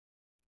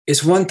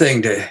It's one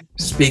thing to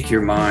speak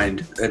your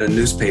mind at a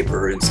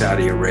newspaper in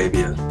Saudi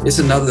Arabia. It's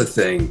another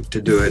thing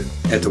to do it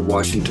at the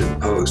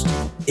Washington Post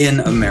in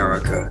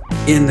America,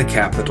 in the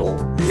capital.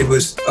 It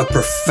was a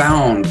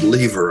profound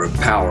lever of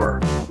power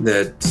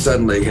that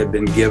suddenly had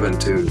been given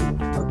to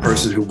a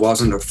person who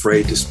wasn't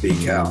afraid to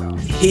speak out.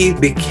 He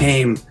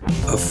became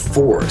a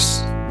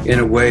force in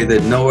a way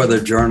that no other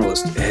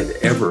journalist had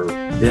ever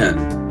been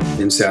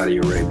in Saudi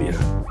Arabia.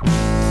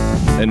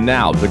 And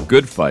now, The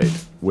Good Fight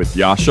with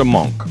Yascha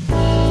Mounk.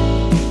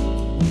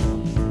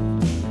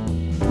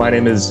 My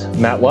name is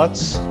Matt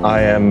Lutz.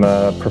 I am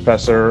a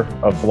professor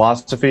of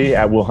philosophy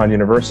at Wuhan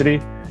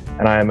University,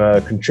 and I am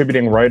a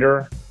contributing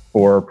writer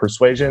for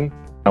Persuasion.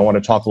 I want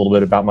to talk a little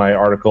bit about my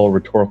article,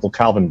 Rhetorical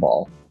Calvin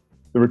Ball.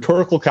 The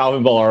Rhetorical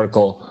Calvin Ball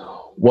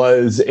article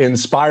was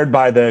inspired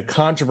by the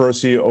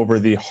controversy over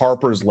the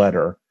Harper's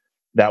letter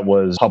that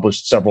was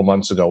published several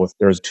months ago.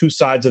 There's two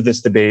sides of this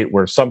debate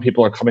where some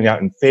people are coming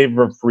out in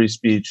favor of free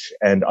speech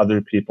and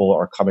other people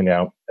are coming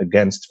out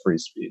against free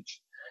speech.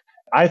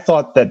 I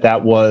thought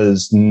that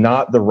was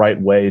not the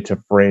right way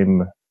to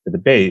frame the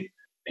debate.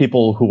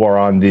 People who are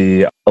on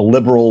the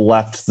liberal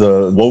left,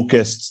 the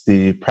wokeists,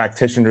 the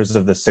practitioners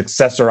of the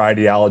successor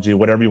ideology,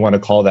 whatever you want to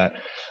call that,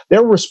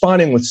 they're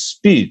responding with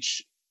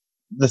speech.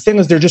 The thing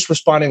is, they're just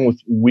responding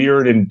with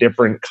weird and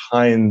different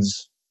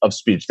kinds of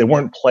speech. They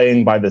weren't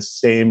playing by the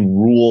same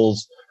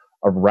rules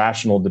of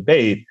rational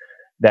debate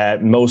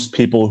that most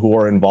people who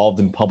are involved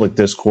in public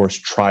discourse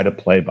try to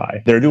play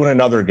by. They're doing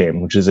another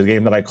game, which is a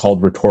game that I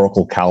called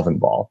Rhetorical Calvin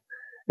Ball.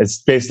 It's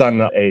based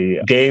on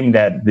a game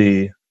that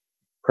the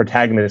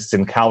protagonists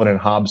in Calvin and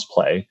Hobbes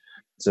play.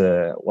 It's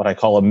what I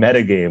call a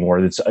meta game, or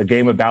it's a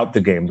game about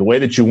the game. The way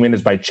that you win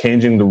is by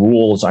changing the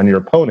rules on your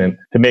opponent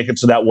to make it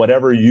so that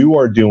whatever you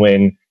are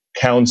doing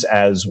counts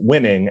as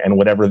winning and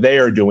whatever they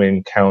are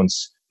doing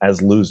counts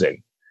as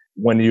losing.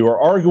 When you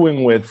are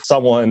arguing with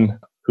someone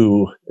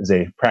who is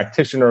a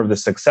practitioner of the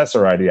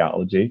successor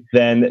ideology,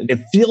 then it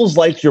feels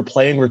like you're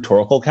playing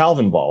rhetorical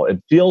Calvin ball.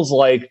 It feels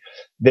like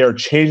they're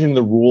changing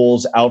the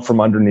rules out from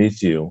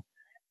underneath you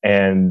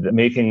and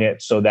making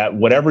it so that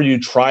whatever you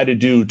try to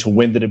do to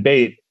win the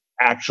debate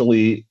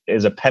actually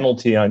is a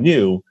penalty on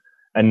you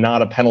and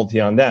not a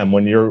penalty on them.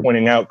 When you're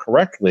pointing out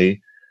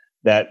correctly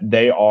that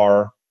they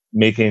are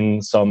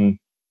making some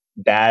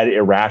bad,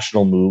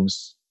 irrational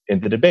moves in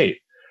the debate.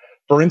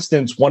 For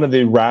instance, one of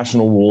the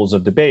rational rules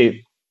of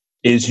debate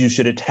is you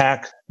should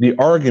attack the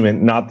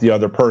argument, not the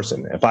other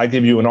person. If I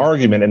give you an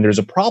argument and there's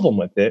a problem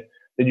with it,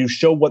 then you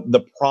show what the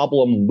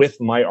problem with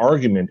my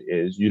argument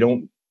is. You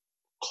don't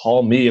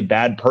call me a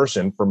bad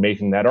person for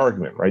making that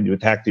argument, right? You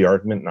attack the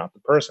argument, not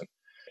the person.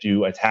 If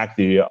you attack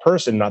the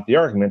person, not the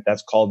argument,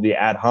 that's called the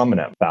ad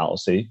hominem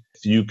fallacy.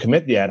 If you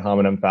commit the ad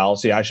hominem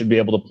fallacy, I should be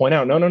able to point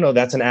out, no,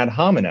 that's an ad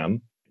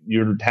hominem.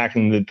 You're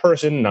attacking the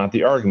person, not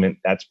the argument.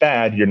 That's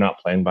bad. You're not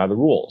playing by the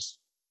rules.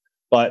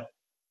 But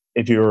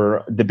if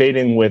you're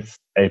debating with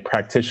a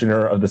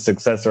practitioner of the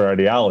successor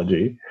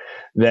ideology,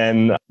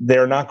 then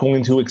they're not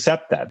going to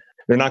accept that.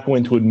 They're not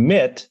going to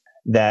admit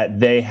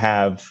that they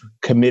have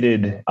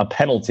committed a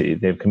penalty,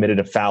 they've committed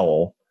a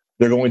foul.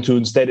 They're going to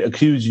instead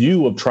accuse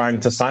you of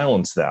trying to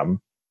silence them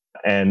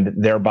and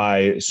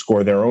thereby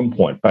score their own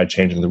point by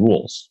changing the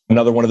rules.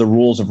 Another one of the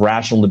rules of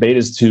rational debate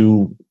is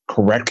to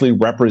correctly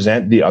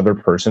represent the other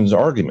person's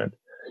argument.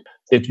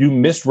 If you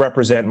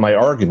misrepresent my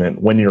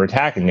argument when you're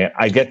attacking it,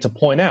 I get to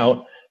point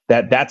out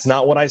that that's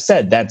not what I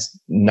said. That's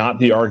not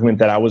the argument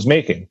that I was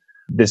making.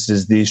 This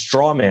is the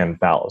straw man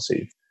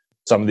fallacy.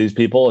 Some of these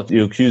people, if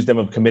you accuse them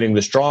of committing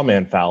the straw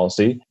man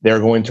fallacy, they're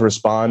going to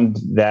respond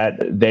that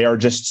they are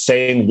just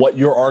saying what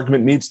your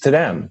argument means to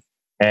them.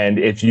 And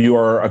if you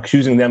are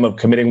accusing them of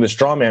committing the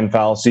straw man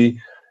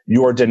fallacy,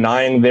 you are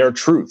denying their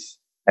truth.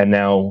 And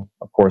now,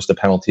 of course, the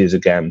penalty is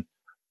again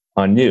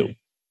on you.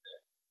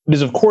 It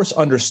is, of course,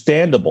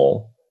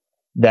 understandable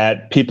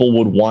that people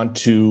would want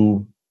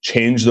to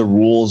change the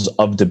rules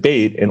of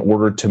debate in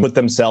order to put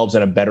themselves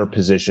in a better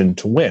position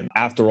to win.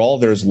 After all,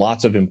 there's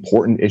lots of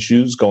important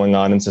issues going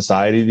on in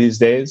society these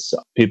days.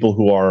 People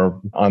who are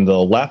on the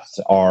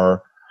left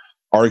are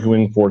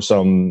arguing for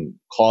some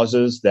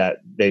causes that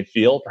they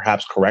feel,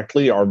 perhaps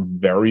correctly, are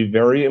very,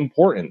 very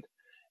important.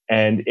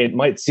 And it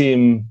might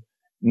seem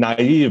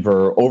naive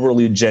or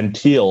overly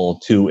genteel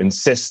to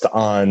insist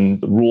on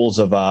the rules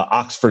of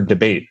Oxford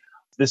debate.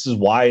 This is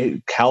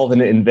why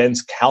Calvin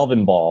invents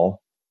Calvin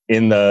Ball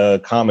in the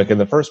comic in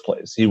the first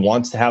place. He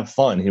wants to have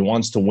fun. He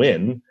wants to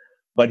win,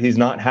 but he's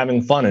not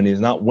having fun and he's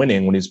not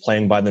winning when he's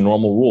playing by the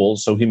normal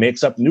rules. So he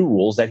makes up new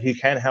rules that he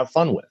can have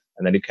fun with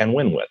and that he can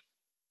win with.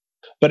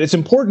 But it's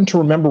important to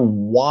remember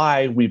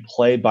why we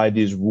play by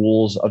these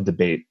rules of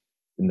debate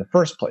in the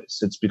first place.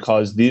 It's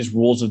because these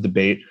rules of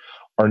debate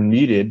are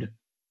needed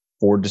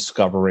for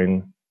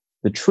discovering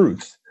the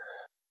truth.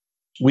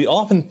 We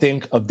often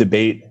think of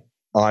debate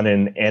on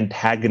an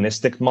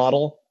antagonistic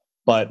model,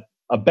 but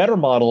a better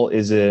model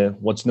is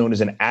what's known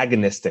as an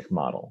agonistic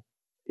model.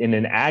 In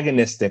an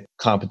agonistic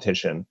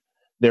competition,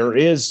 there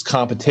is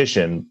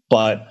competition,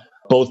 but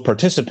both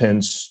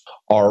participants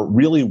are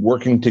really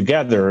working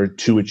together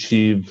to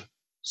achieve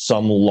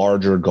some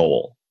larger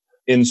goal.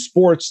 In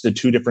sports, the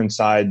two different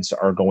sides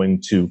are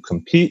going to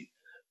compete,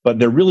 but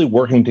they're really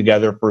working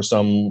together for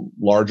some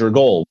larger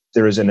goal.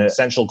 There is an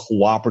essential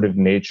cooperative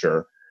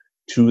nature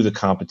to the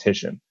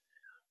competition.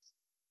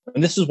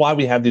 And this is why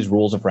we have these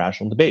rules of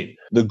rational debate.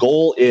 The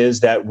goal is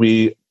that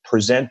we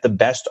present the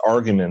best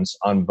arguments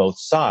on both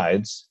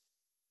sides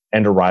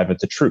and arrive at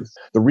the truth.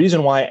 The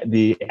reason why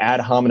the ad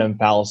hominem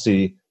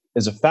fallacy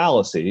is a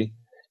fallacy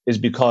is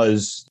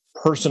because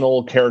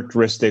personal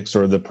characteristics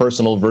or the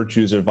personal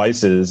virtues or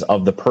vices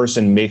of the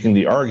person making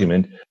the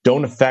argument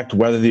don't affect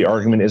whether the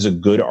argument is a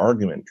good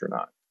argument or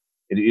not.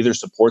 It either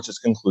supports its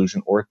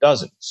conclusion or it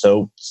doesn't.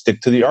 So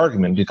stick to the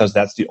argument because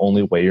that's the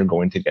only way you're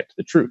going to get to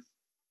the truth.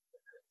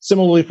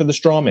 Similarly for the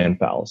straw man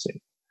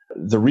fallacy.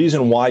 The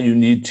reason why you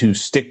need to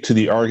stick to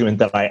the argument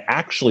that I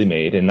actually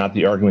made and not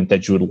the argument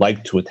that you would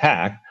like to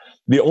attack,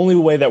 the only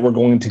way that we're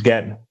going to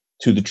get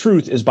to the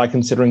truth is by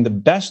considering the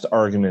best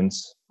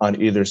arguments on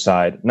either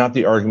side, not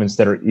the arguments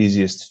that are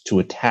easiest to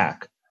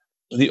attack.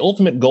 The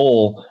ultimate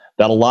goal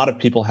that a lot of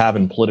people have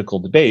in political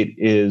debate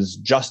is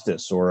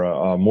justice or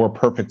a more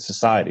perfect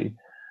society.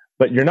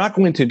 But you're not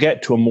going to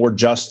get to a more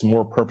just,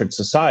 more perfect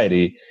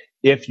society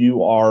if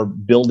you are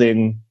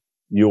building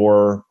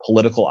your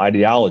political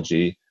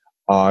ideology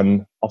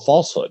on a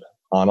falsehood,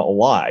 on a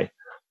lie.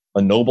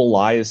 A noble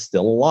lie is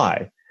still a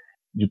lie.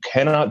 You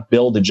cannot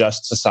build a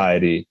just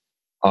society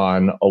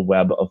on a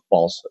web of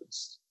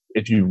falsehoods.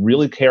 If you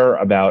really care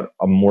about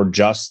a more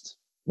just,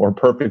 more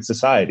perfect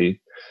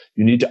society,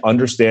 you need to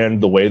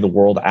understand the way the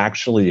world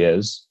actually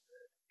is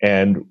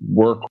and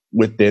work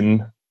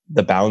within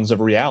the bounds of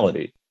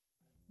reality,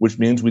 which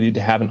means we need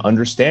to have an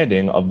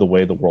understanding of the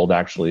way the world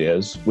actually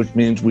is, which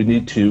means we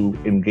need to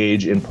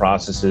engage in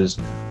processes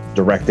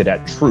directed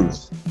at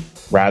truth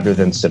rather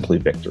than simply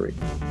victory.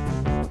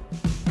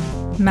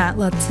 Matt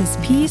Lutz's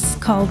piece,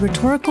 called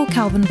Rhetorical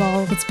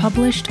Calvinball, was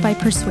published by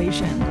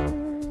Persuasion.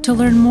 To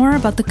learn more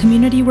about the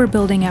community we're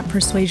building at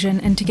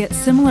Persuasion and to get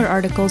similar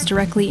articles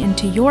directly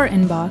into your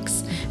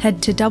inbox,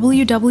 head to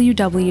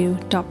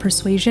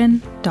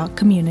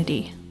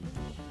www.persuasion.community.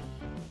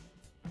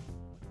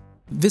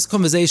 This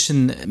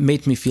conversation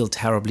made me feel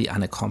terribly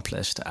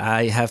unaccomplished.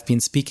 I have been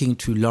speaking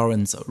to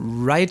Lawrence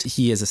Wright.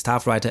 He is a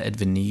staff writer at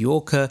The New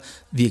Yorker,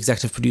 the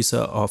executive producer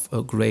of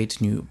a great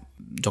new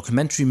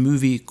documentary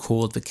movie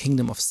called The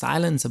Kingdom of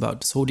Silence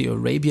about Saudi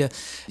Arabia.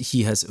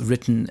 He has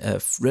written a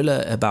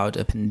thriller about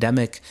a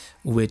pandemic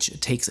which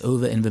takes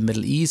over in the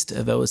Middle East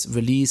that was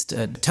released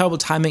at terrible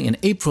timing in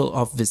April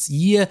of this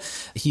year.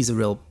 He's a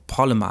real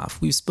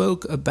polymath. We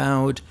spoke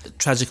about the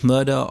tragic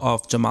murder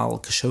of Jamal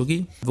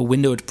Khashoggi, the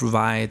window it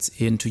provides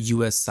into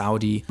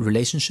US-Saudi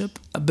relationship,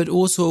 but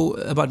also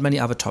about many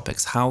other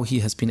topics, how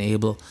he has been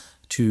able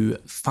to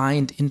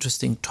find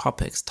interesting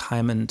topics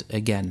time and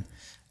again,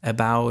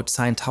 about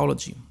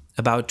Scientology,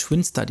 about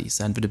twin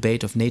studies and the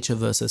debate of nature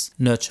versus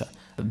nurture.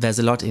 There's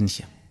a lot in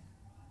here.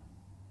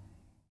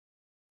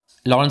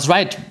 Lawrence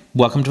Wright,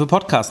 welcome to the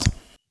podcast.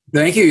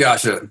 Thank you,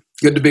 Yasha.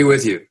 Good to be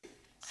with you.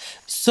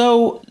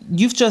 So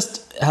you've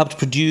just helped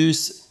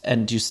produce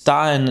and you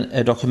star in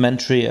a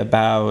documentary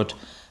about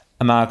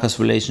America's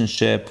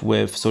relationship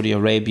with Saudi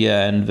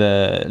Arabia and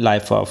the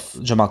life of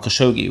Jamal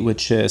Khashoggi,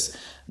 which is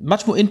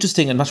much more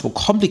interesting and much more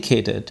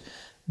complicated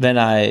than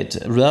I'd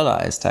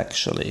realized,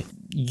 actually.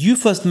 You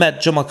first met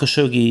Jamal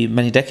Khashoggi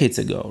many decades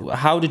ago.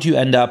 How did you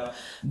end up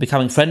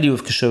becoming friendly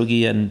with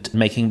Khashoggi and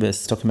making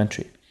this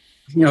documentary?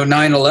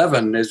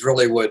 9/11 is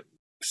really what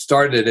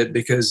started it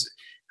because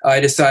I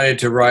decided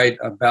to write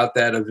about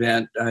that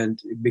event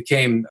and it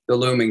became the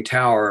looming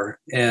tower.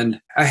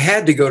 And I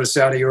had to go to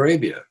Saudi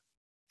Arabia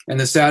and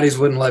the Saudis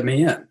wouldn't let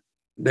me in.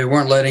 They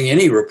weren't letting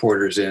any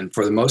reporters in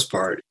for the most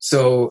part.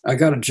 So I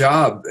got a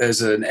job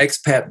as an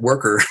expat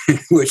worker,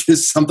 which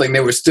is something they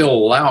were still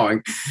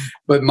allowing.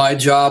 But my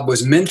job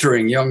was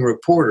mentoring young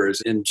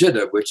reporters in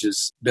Jeddah, which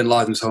is bin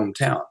Laden's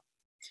hometown.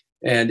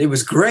 And it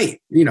was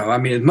great.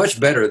 It's much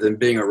better than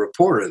being a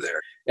reporter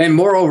there. And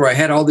moreover, I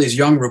had all these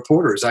young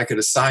reporters. I could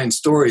assign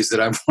stories that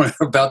I wanted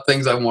about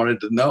things I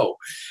wanted to know.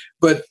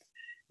 But,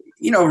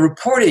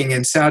 reporting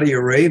in Saudi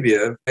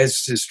Arabia,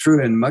 as is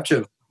true in much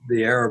of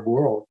the Arab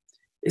world,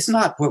 it's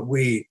not what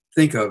we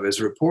think of as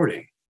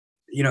reporting.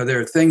 There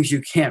are things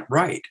you can't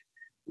write.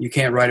 You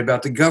can't write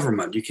about the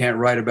government. You can't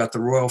write about the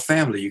royal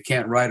family. You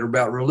can't write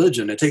about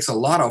religion. It takes a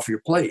lot off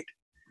your plate.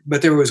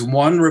 But there was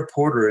one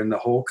reporter in the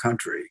whole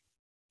country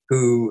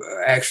who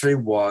actually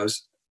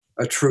was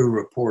a true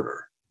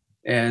reporter,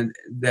 and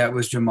that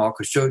was Jamal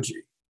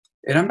Khashoggi.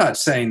 And I'm not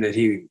saying that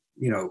he,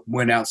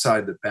 went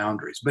outside the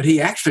boundaries, but he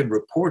actually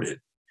reported.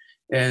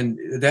 And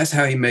that's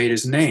how he made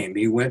his name.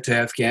 He went to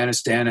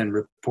Afghanistan and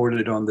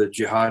reported on the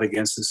jihad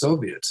against the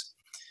Soviets.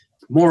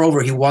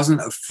 Moreover, he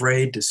wasn't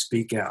afraid to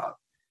speak out.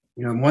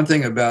 One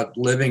thing about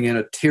living in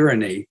a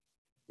tyranny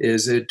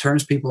is it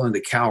turns people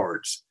into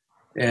cowards.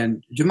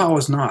 And Jamal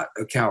was not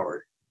a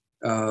coward.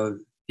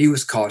 He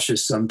was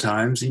cautious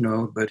sometimes,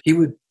 but he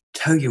would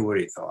tell you what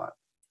he thought.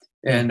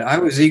 And I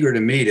was eager to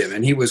meet him.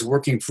 And he was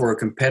working for a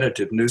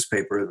competitive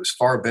newspaper that was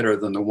far better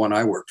than the one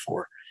I worked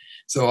for.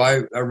 So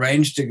I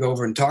arranged to go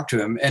over and talk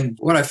to him. And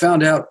what I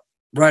found out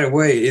right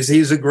away is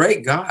he's a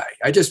great guy.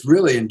 I just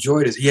really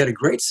enjoyed it. He had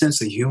a great sense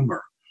of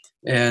humor,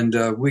 and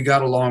we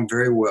got along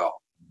very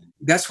well.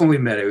 That's when we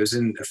met. It was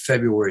in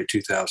February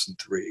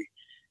 2003.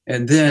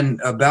 And then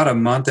about a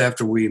month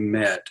after we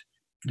met,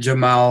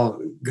 Jamal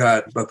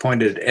got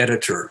appointed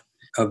editor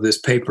of this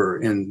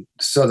paper in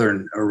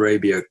southern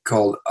Arabia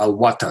called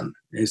Al-Watan.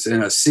 It's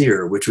in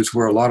Asir, which was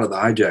where a lot of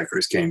the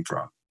hijackers came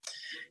from.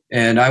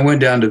 And I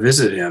went down to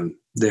visit him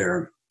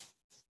there.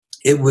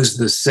 It was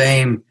the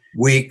same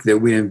week that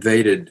we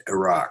invaded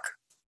Iraq.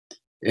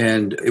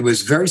 And it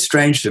was very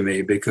strange to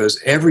me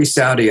because every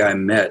Saudi I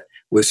met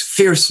was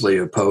fiercely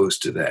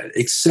opposed to that,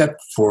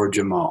 except for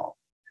Jamal.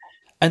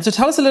 And so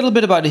tell us a little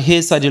bit about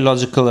his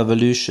ideological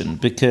evolution,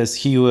 because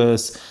he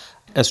was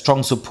a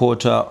strong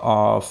supporter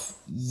of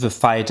the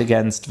fight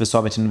against the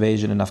Soviet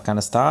invasion in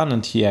Afghanistan,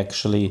 and he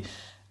actually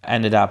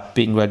ended up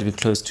being relatively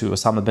close to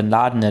Osama bin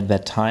Laden at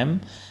that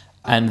time.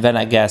 And then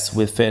I guess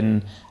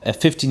within a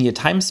 15-year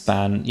time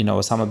span,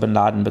 Osama bin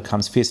Laden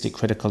becomes fiercely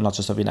critical, not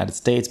just of the United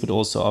States, but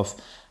also of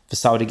the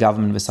Saudi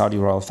government, the Saudi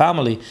royal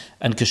family.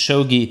 And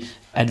Khashoggi,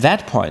 at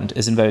that point,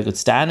 is in very good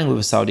standing with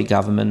the Saudi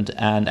government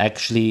and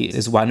actually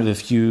is one of the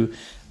few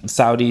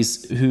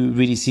Saudis who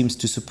really seems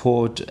to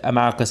support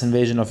America's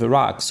invasion of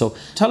Iraq. So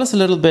tell us a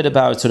little bit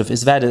about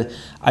is that an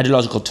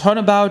ideological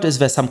turnabout? Is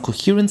there some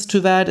coherence to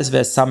that? Is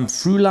there some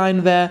through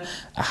line there?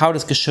 How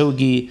does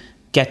Khashoggi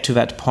get to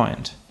that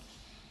point?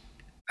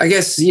 I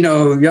guess,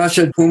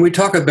 Yasha, when we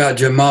talk about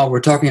Jamal,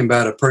 we're talking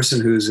about a person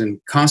who's in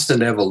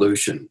constant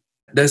evolution.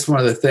 That's one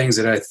of the things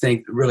that I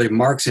think really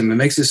marks him and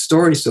makes his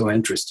story so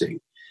interesting.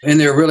 And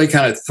there are really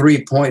kind of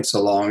 3 points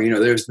along.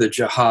 There's the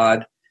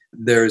jihad,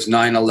 there's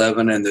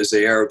 9/11, and there's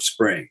the Arab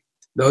Spring.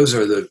 Those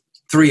are the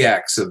 3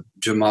 acts of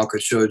Jamal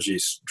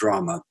Khashoggi's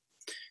drama.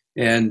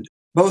 And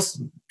both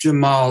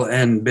Jamal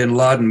and bin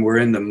Laden were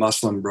in the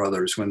Muslim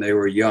Brothers when they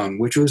were young,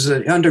 which was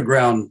an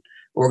underground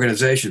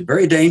organization,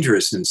 very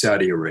dangerous in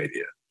Saudi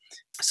Arabia.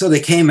 So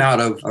they came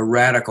out of a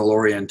radical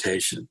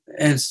orientation,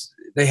 and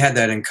they had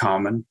that in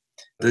common.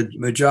 The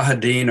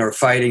Mujahideen are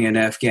fighting in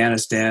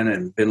Afghanistan,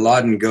 and bin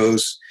Laden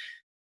goes,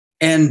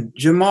 and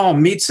Jamal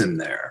meets him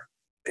there.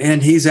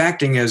 And he's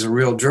acting as a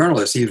real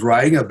journalist. He's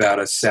writing about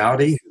a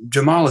Saudi.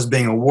 Jamal is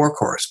being a war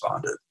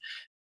correspondent.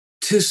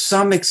 To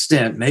some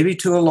extent, maybe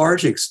to a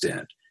large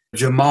extent,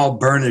 Jamal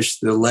burnished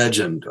the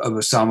legend of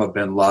Osama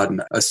bin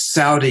Laden, a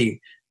Saudi,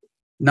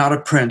 not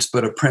a prince,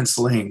 but a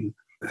princeling,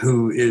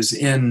 who is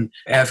in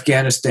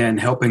Afghanistan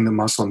helping the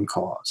Muslim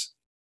cause.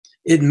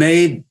 It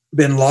made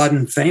bin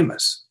Laden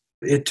famous.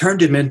 It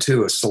turned him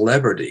into a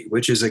celebrity,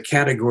 which is a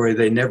category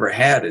they never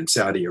had in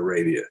Saudi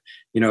Arabia.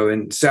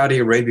 In Saudi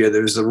Arabia,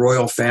 there's the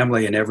royal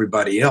family and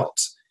everybody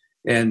else.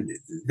 And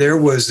there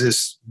was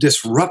this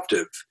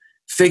disruptive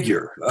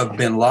figure of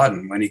bin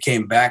Laden when he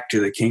came back to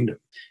the kingdom.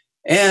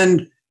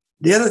 And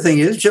the other thing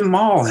is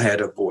Jamal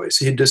had a voice.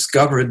 He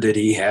discovered that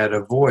he had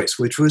a voice,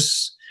 which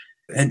was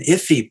an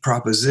iffy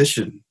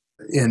proposition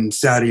in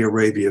Saudi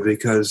Arabia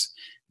because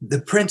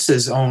the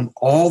princes own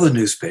all the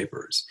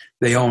newspapers.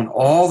 They own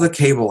all the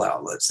cable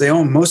outlets. They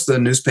own most of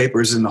the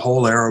newspapers in the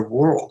whole Arab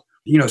world.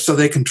 So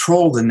they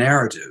control the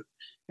narrative.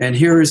 And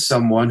here is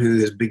someone who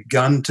has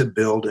begun to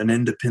build an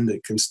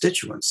independent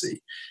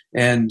constituency.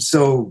 And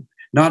so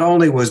not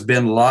only was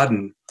bin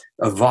Laden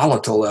a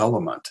volatile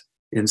element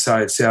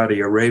inside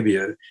Saudi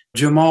Arabia,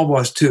 Jamal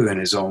was too in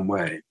his own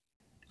way.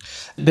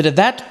 But at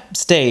that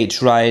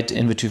stage, right,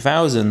 in the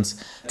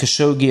 2000s,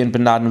 Khashoggi and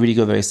bin Laden really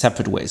go very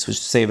separate ways, which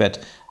is to say that,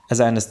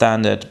 as I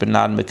understand it, bin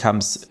Laden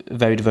becomes a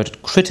very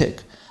devoted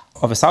critic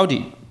of the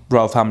Saudi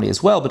royal family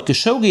as well. But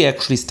Khashoggi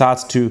actually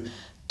starts to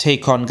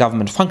take on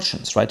government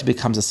functions, right? He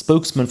becomes a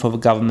spokesman for the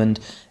government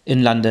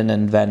in London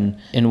and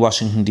then in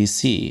Washington,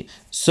 D.C.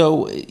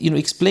 So,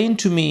 explain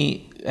to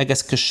me, I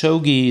guess,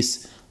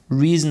 Khashoggi's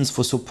reasons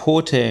for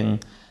supporting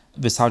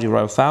the Saudi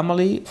royal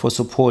family, for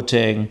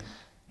supporting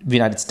the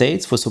United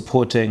States, for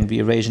supporting the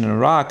invasion in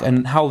Iraq,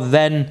 and how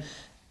then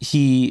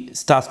he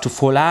starts to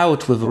fall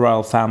out with the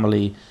royal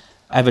family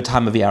at the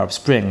time of the Arab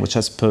Spring, which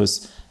I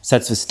suppose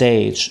sets the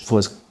stage for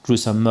his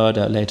gruesome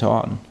murder later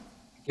on.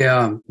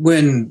 Yeah,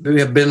 when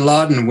bin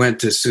Laden went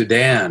to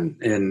Sudan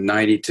in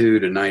 92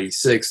 to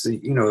 96,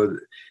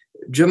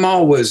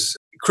 Jamal was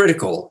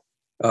critical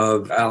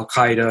of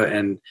Al-Qaeda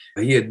and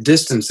he had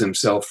distanced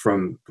himself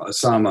from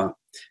Osama.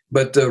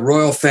 But the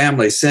royal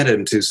family sent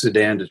him to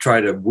Sudan to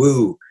try to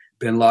woo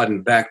bin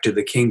Laden back to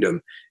the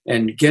kingdom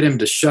and get him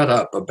to shut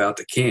up about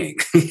the king.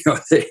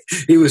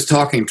 He was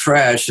talking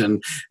trash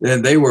and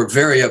they were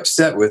very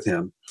upset with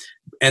him.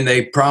 And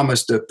they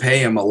promised to pay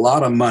him a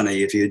lot of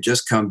money if he had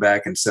just come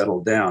back and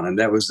settled down. And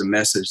that was the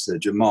message that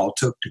Jamal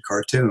took to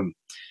Khartoum.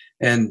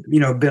 And,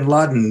 bin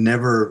Laden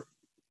never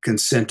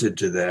consented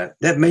to that.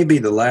 That may be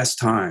the last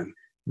time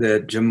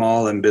that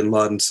Jamal and bin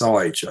Laden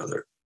saw each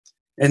other.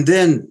 And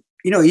then,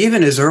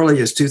 even as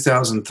early as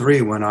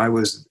 2003, when I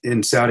was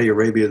in Saudi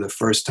Arabia the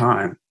first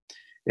time,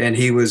 and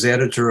he was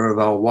editor of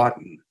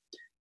Al-Watan,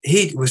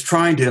 he was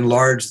trying to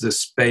enlarge the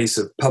space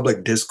of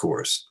public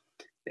discourse.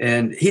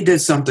 And he did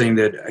something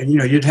that,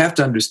 you'd have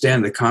to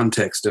understand the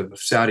context of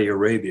Saudi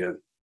Arabia.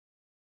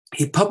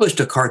 He published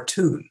a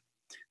cartoon.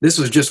 This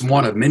was just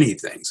one of many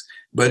things,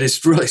 but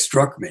it's really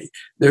struck me.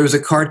 There was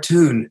a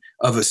cartoon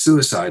of a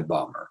suicide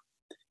bomber,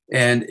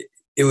 and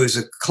it was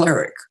a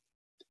cleric.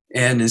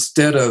 And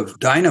instead of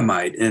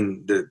dynamite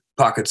in the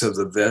pockets of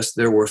the vest,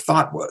 there were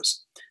fatwas.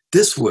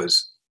 This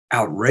was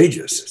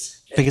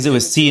outrageous. Because it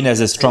was seen as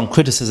a strong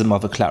criticism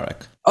of a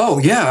cleric. Oh,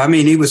 yeah. I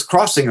mean, he was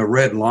crossing a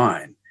red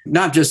line,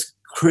 not just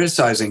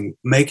criticizing,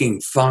 making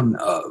fun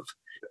of.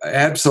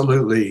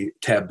 Absolutely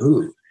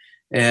taboo.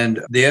 And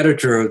the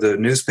editor of the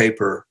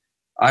newspaper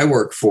I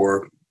work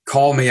for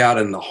called me out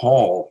in the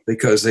hall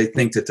because they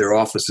think that their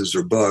offices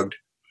are bugged.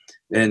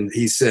 And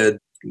he said,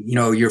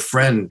 your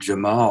friend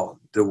Jamal,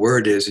 the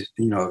word is,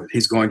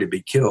 he's going to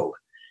be killed.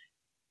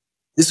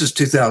 This was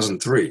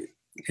 2003.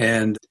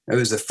 And it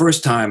was the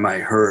first time I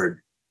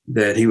heard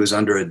that he was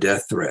under a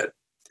death threat.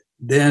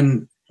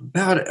 Then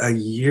about a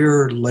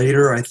year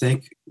later, I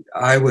think,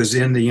 I was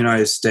in the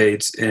United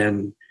States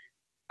and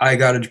I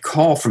got a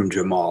call from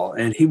Jamal,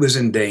 and he was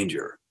in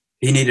danger.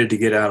 He needed to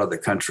get out of the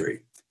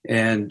country.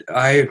 And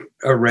I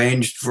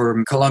arranged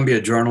for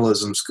Columbia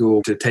Journalism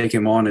School to take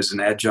him on as an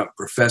adjunct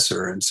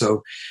professor. And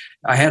so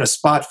I had a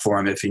spot for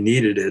him if he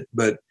needed it.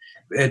 But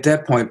at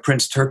that point,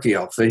 Prince Turki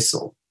Al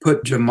Faisal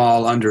put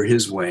Jamal under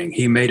his wing.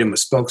 He made him a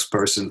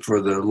spokesperson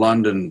for the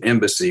London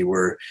embassy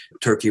where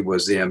Turkey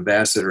was the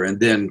ambassador, and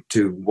then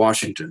to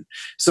Washington.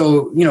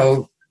 So,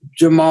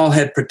 Jamal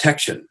had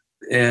protection.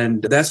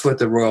 And that's what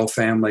the royal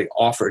family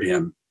offered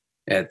him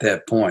at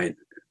that point.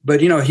 But,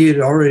 he had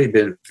already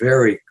been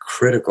very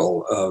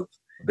critical of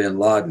bin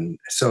Laden.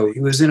 So he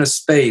was in a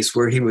space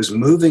where he was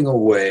moving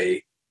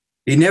away.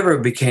 He never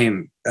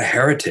became a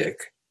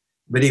heretic,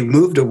 but he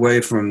moved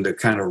away from the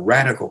kind of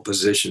radical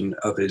position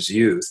of his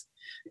youth.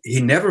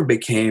 He never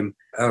became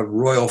a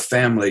royal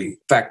family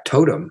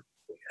factotum.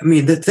 I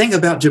mean, the thing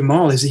about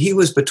Jamal is he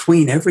was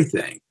between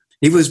everything.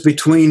 He was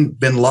between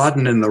bin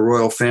Laden and the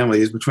royal family.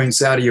 He was between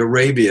Saudi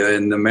Arabia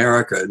and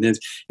America. And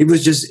he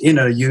was just in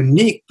a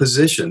unique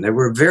position. There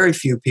were very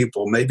few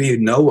people, maybe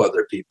no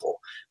other people,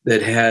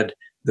 that had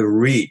the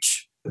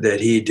reach that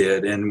he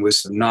did and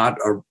was not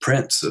a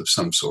prince of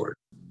some sort.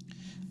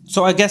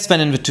 So I guess then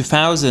in the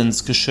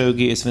 2000s,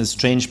 Khashoggi is in a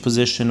strange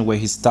position where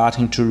he's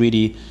starting to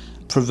really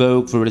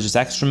provoke the religious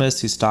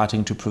extremists. He's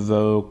starting to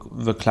provoke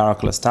the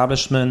clerical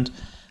establishment.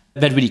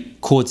 That really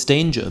courts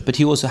danger, but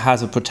he also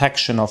has a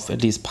protection of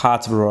at least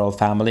parts of the royal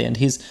family, and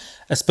he's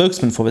a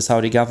spokesman for the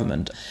Saudi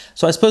government.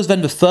 So I suppose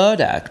then the third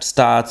act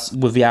starts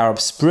with the Arab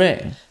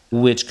Spring,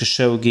 which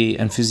Khashoggi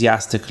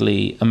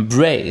enthusiastically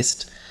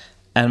embraced,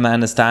 and my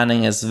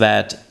understanding is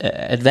that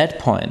at that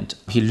point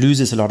he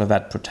loses a lot of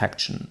that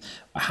protection.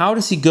 How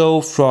does he go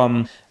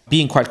from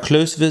being quite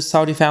close to the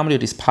Saudi family, or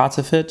at least parts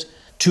of it,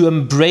 to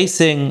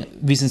embracing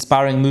these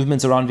inspiring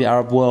movements around the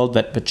Arab world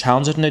that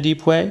challenge it in a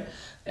deep way?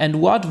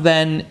 And what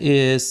then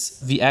is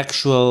the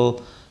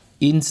actual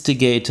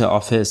instigator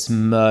of his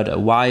murder?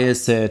 Why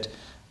is it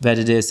that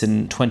it is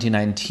in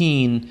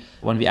 2019,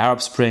 when the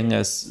Arab Spring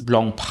is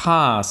long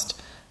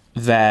past,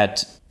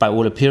 that by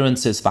all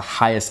appearances the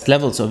highest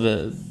levels of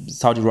the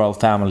Saudi royal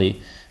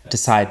family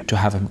decide to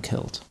have him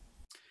killed?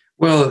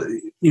 Well,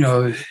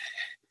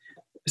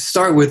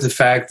 start with the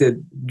fact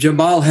that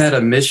Jamal had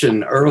a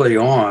mission early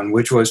on,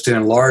 which was to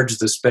enlarge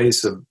the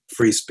space of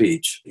free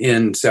speech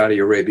in Saudi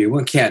Arabia.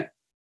 One can't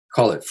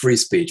call it free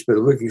speech,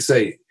 but we can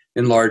say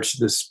enlarge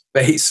the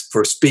space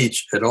for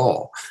speech at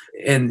all.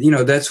 And,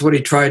 that's what he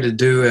tried to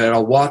do at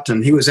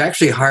Al-Watan. He was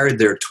actually hired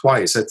there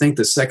twice. I think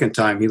the second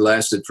time he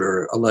lasted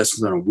for less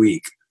than a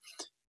week.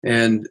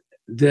 And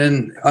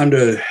then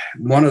under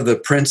one of the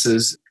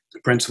princes,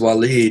 Prince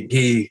Walid,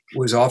 he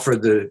was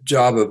offered the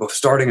job of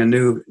starting a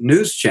new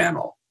news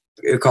channel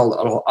called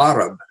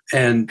Al-Arab,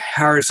 and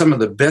hired some of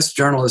the best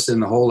journalists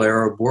in the whole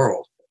Arab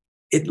world.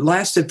 It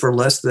lasted for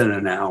less than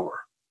an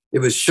hour. It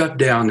was shut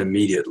down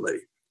immediately.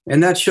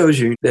 And that shows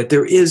you that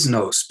there is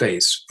no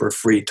space for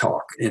free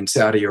talk in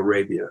Saudi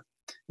Arabia.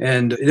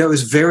 And that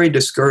was very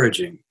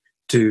discouraging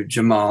to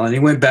Jamal. And he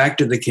went back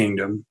to the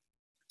kingdom.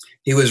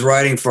 He was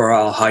writing for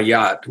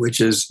Al-Hayat, which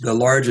is the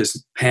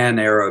largest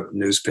pan-Arab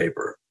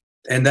newspaper.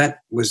 And that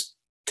was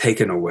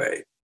taken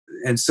away.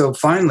 And so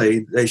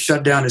finally, they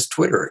shut down his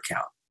Twitter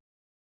account.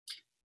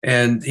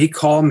 And he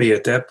called me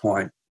at that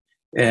point,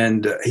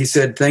 and he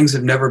said, things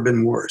have never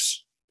been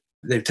worse.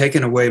 They've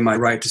taken away my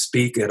right to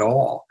speak at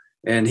all.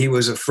 And he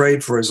was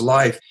afraid for his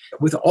life.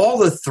 With all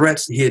the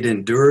threats he had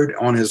endured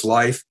on his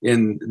life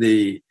in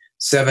the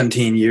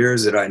 17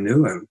 years that I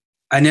knew him,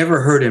 I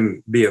never heard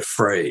him be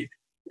afraid.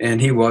 And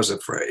he was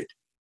afraid.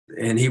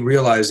 And he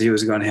realized he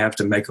was going to have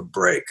to make a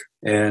break.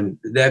 And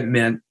that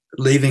meant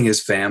leaving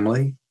his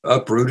family,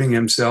 uprooting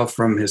himself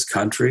from his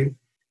country,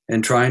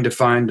 and trying to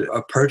find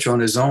a perch on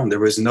his own. There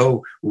was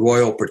no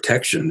royal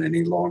protection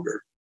any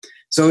longer.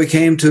 So he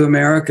came to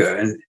America,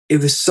 and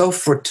it was so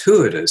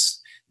fortuitous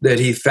that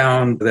he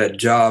found that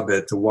job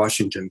at the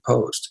Washington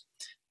Post.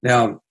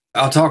 Now,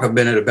 I'll talk a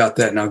minute about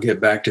that, and I'll get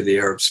back to the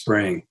Arab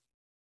Spring.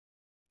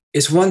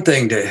 It's one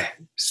thing to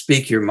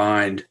speak your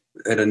mind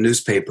at a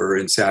newspaper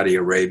in Saudi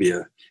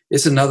Arabia.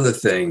 It's another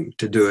thing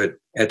to do it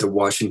at the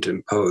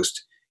Washington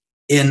Post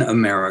in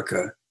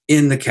America,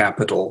 in the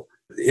capital.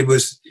 It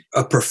was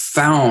a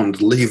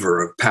profound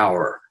lever of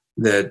power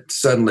that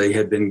suddenly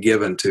had been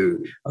given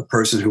to a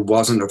person who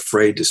wasn't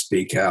afraid to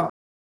speak out.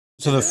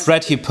 So the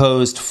threat he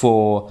posed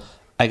for,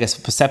 I guess,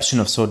 the perception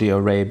of Saudi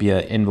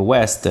Arabia in the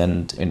West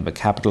and in the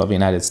capital of the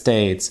United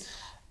States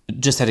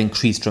just had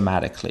increased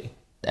dramatically.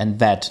 And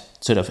that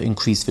sort of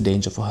increased the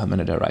danger for him in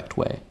a direct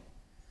way.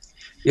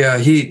 Yeah,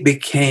 he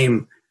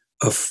became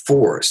a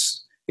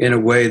force in a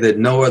way that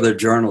no other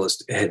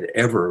journalist had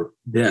ever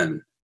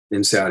been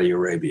in Saudi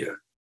Arabia.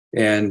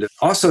 And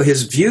also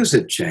his views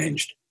had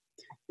changed.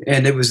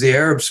 And it was the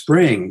Arab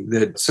Spring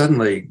that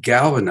suddenly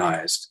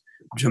galvanized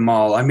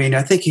Jamal. I mean,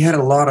 I think he had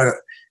a lot of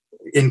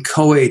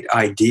inchoate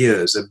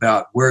ideas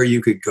about where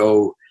you could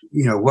go,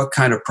 what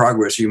kind of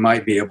progress you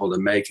might be able to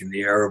make in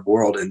the Arab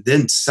world. And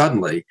then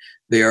suddenly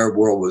the Arab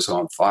world was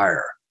on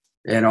fire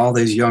and all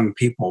these young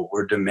people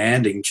were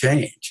demanding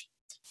change.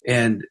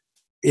 And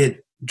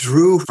it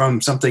drew from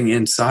something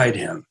inside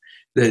him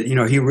that,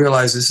 he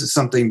realized this is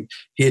something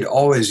he had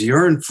always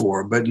yearned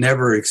for, but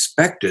never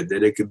expected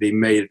that it could be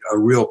made a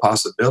real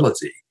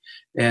possibility.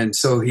 And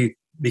so he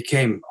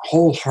became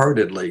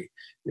wholeheartedly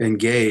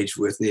engaged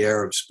with the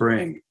Arab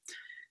Spring.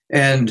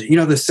 And,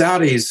 the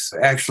Saudis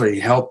actually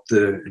helped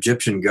the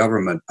Egyptian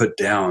government put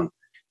down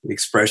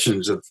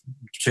expressions of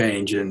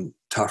change in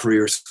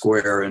Tahrir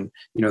Square. And,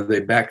 they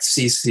backed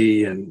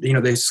Sisi and,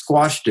 they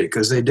squashed it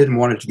because they didn't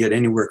want it to get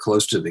anywhere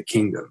close to the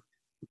kingdom.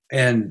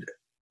 And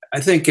I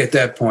think at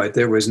that point,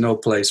 there was no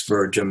place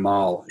for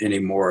Jamal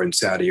anymore in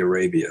Saudi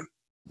Arabia.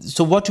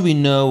 So what do we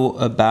know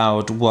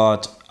about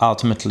what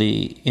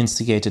ultimately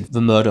instigated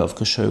the murder of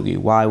Khashoggi?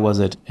 Why was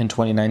it in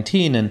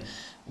 2019? And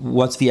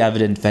what's the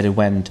evidence that it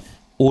went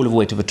all the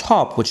way to the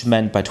top, which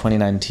meant by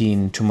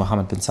 2019 to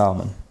Mohammed bin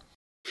Salman?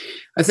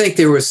 I think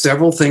there were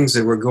several things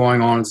that were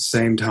going on at the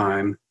same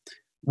time.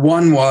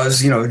 One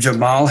was,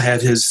 Jamal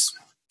had his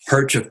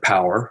perch of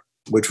power,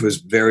 which was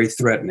very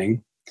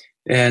threatening.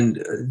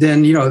 And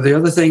then, the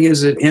other thing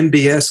is that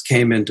MBS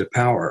came into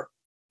power.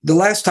 The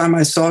last time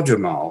I saw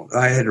Jamal,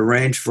 I had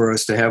arranged for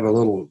us to have a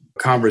little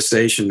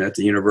conversation at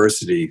the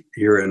university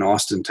here in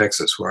Austin,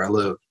 Texas, where I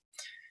live.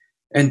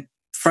 And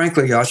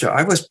frankly, Yasha,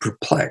 I was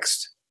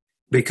perplexed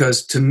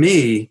because to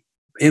me,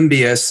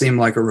 MBS seemed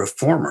like a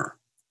reformer.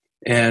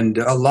 And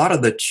a lot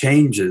of the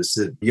changes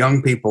that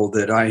young people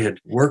that I had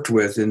worked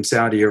with in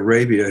Saudi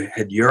Arabia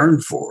had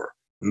yearned for,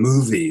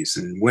 movies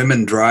and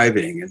women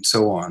driving and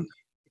so on,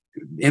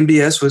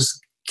 MBS was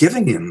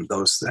giving him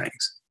those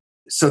things.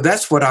 So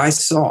that's what I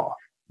saw.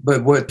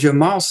 But what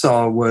Jamal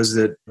saw was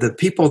that the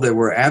people that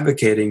were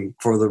advocating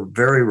for the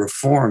very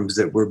reforms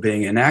that were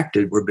being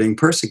enacted were being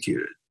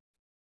persecuted.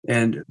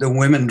 And the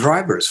women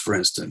drivers, for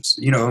instance,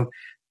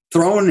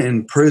 thrown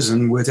in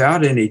prison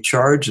without any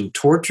charge and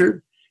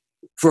tortured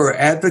for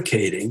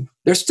advocating,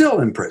 they're still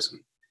in prison,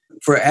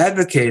 for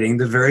advocating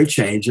the very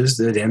changes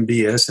that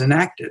MBS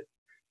enacted.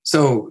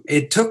 So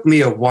it took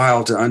me a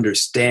while to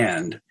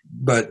understand,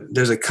 but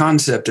there's a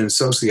concept in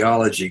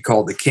sociology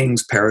called the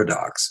King's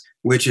Paradox,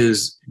 which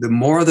is the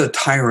more the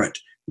tyrant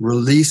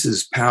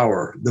releases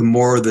power, the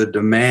more the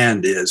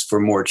demand is for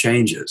more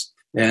changes.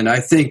 And I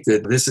think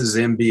that this is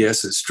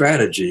MBS's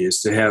strategy,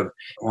 is to have,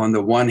 on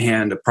the one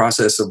hand, a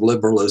process of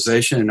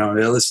liberalization, and on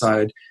the other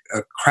side,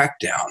 a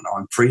crackdown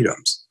on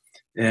freedoms.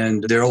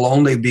 And there'll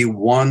only be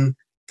one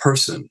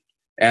person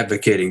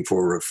advocating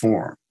for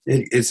reform.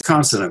 It's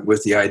consonant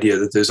with the idea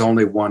that there's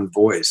only one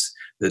voice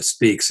that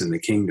speaks in the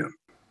kingdom.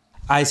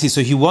 I see.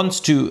 So he wants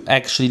to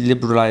actually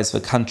liberalize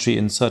the country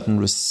in certain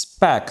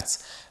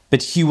respects,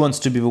 but he wants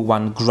to be the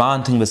one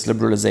granting this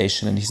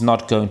liberalization, and he's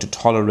not going to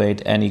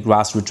tolerate any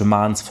grassroots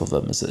demands for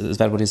them. Is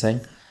that what he's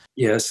saying?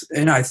 Yes.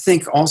 And I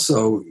think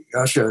also,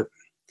 Yasha,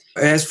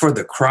 as for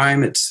the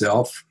crime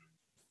itself,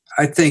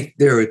 I think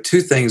there are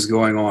two things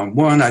going on.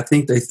 One, I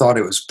think they thought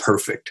it was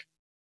perfect.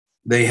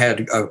 They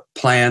had a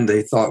plan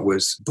they thought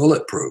was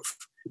bulletproof.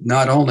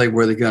 Not only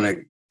were they going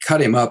to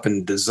cut him up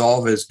and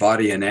dissolve his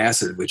body in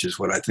acid, which is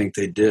what I think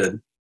they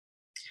did,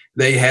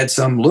 they had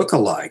some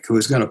lookalike who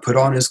was going to put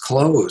on his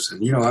clothes.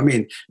 And,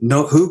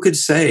 who could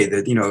say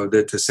that,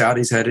 that the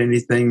Saudis had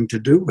anything to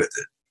do with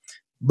it?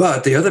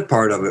 But the other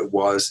part of it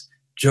was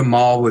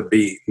Jamal would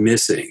be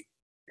missing,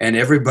 and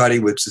everybody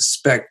would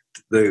suspect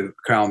the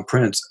crown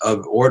prince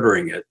of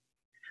ordering it,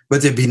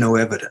 but there'd be no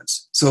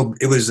evidence. So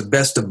it was the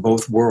best of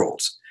both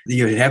worlds.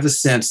 You have a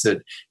sense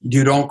that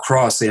you don't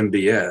cross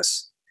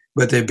MBS,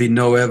 but there'd be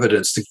no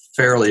evidence to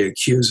fairly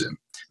accuse him.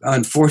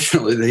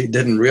 Unfortunately, they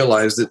didn't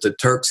realize that the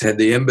Turks had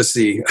the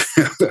embassy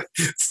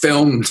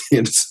filmed,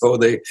 and so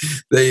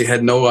they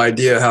had no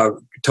idea how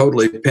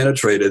totally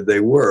penetrated they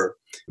were.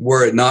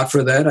 Were it not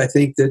for that, I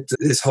think that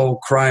this whole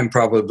crime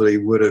probably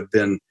would have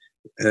been,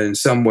 in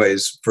some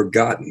ways,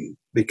 forgotten,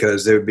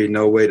 because there'd be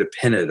no way to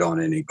pin it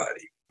on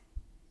anybody.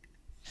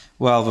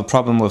 Well, the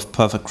problem with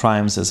perfect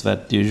crimes is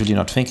that you're usually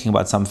not thinking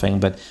about something,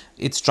 but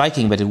it's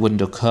striking that it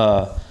wouldn't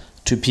occur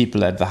to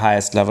people at the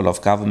highest level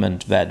of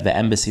government that the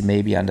embassy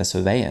may be under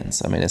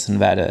surveillance? I mean, isn't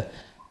that a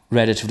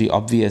relatively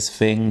obvious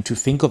thing to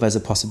think of as a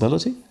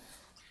possibility?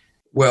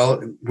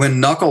 Well,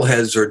 when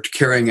knuckleheads are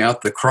carrying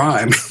out the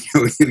crime,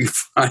 you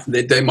find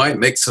that they might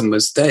make some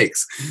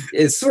mistakes.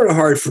 It's sort of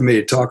hard for me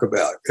to talk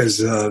about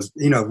because,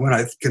 when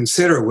I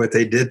consider what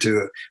they did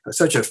to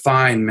such a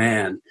fine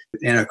man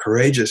and a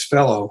courageous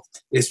fellow,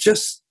 it's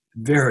just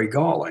very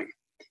galling.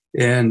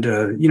 And,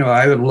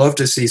 I would love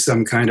to see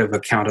some kind of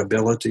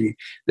accountability.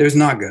 There's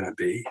not going to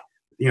be.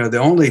 The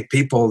only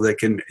people that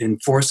can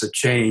enforce a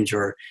change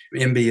are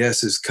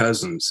MBS's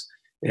cousins.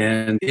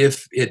 And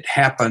if it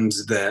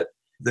happens that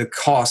the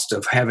cost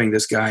of having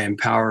this guy in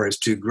power is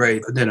too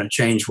great, then a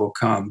change will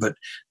come. But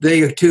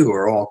they, too,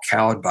 are all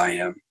cowed by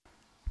him.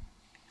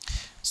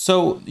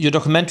 So your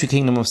documentary,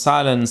 Kingdom of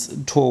Silence,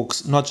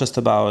 talks not just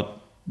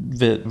about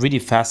the really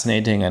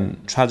fascinating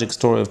and tragic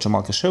story of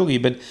Jamal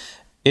Khashoggi, but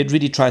it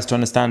really tries to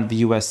understand the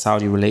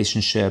US-Saudi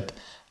relationship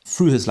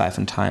through his life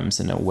and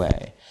times in a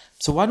way.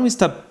 So why don't we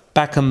step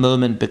back a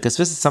moment, because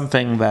this is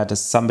something that,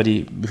 as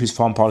somebody whose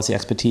foreign policy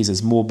expertise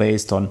is more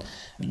based on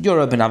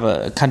Europe and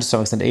other countries, to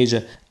some extent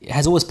Asia,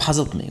 has always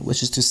puzzled me,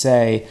 which is to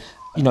say,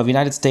 the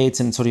United States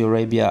and Saudi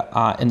Arabia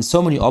are in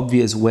so many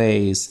obvious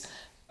ways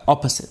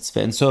opposites.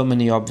 They're in so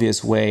many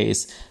obvious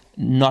ways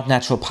not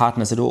natural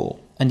partners at all.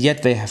 And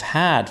yet they have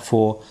had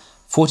for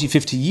 40,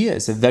 50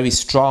 years a very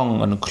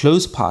strong and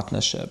close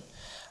partnership,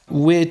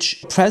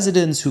 which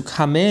presidents who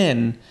come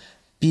in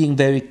being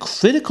very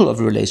critical of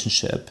the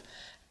relationship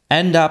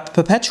end up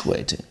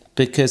perpetuating,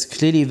 because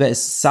clearly there is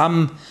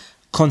some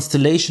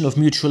constellation of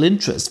mutual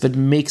interest that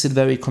makes it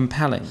very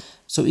compelling.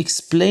 So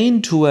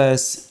explain to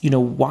us,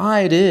 why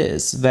it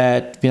is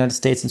that the United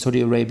States and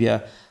Saudi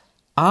Arabia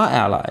are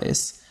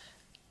allies,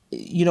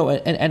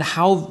 and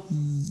how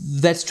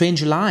that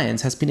strange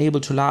alliance has been able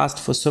to last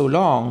for so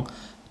long,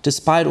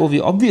 despite all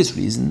the obvious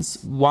reasons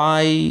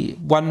why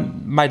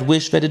one might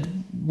wish that it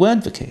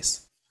weren't the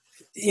case.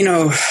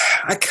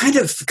 I kind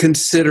of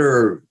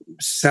consider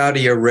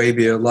Saudi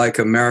Arabia like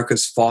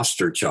America's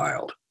foster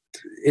child.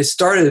 It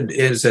started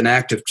as an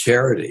act of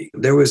charity.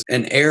 There was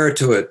an heir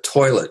to a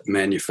toilet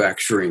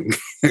manufacturing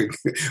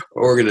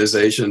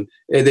organization.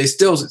 They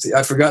still,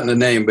 I've forgotten the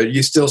name, but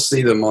you still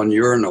see them on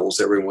urinals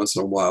every once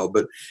in a while.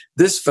 But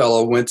this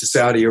fellow went to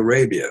Saudi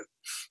Arabia,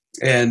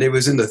 and it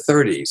was in the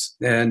 30s,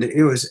 and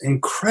it was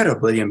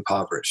incredibly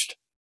impoverished.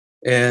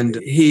 And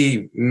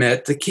he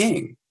met the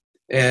king.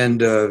 And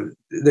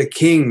the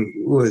king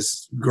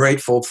was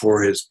grateful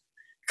for his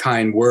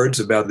kind words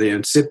about the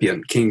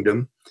incipient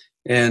kingdom.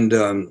 And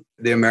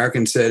the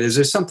American said, "Is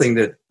there something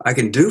that I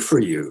can do for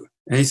you?"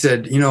 And he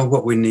said,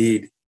 "What we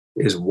need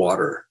is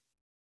water.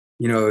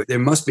 There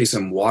must be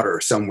some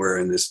water somewhere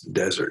in this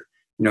desert.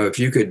 If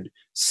you could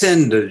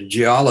send a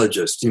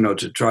geologist,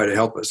 to try to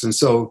help us." And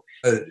so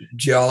a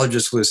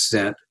geologist was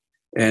sent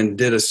and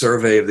did a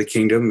survey of the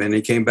kingdom. And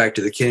he came back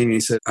to the king and he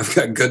said, "I've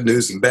got good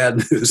news and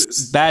bad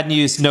news." Bad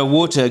news, no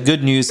water.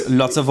 Good news,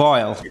 lots of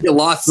oil.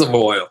 Lots of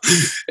oil.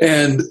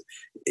 And,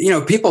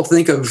 people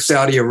think of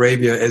Saudi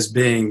Arabia as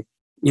being,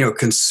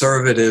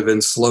 conservative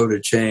and slow to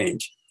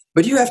change.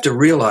 But you have to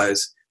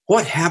realize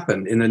what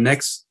happened in the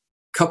next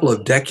couple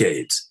of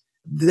decades.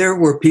 There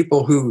were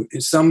people who,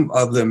 some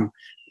of them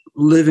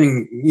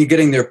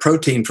getting their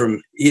protein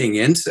from eating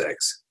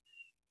insects,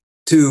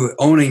 to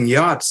owning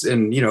yachts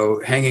and,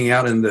 hanging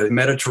out in the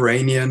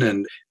Mediterranean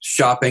and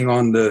shopping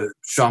on the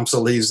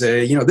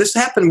Champs-Élysées. This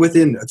happened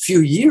within a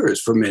few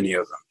years for many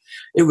of them.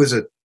 It was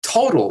a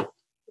total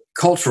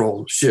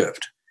cultural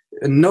shift.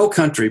 And no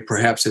country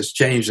perhaps has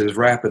changed as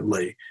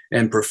rapidly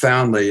and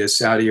profoundly as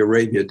Saudi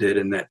Arabia did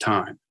in that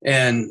time.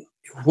 And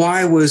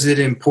why was it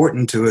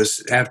important to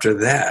us after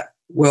that?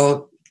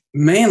 Well,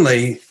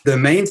 mainly, the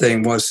main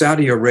thing was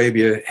Saudi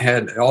Arabia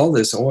had all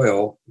this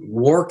oil.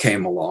 War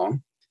came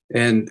along,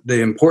 and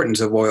the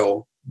importance of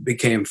oil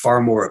became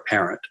far more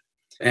apparent.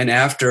 And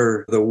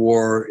after the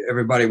war,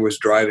 everybody was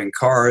driving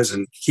cars,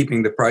 and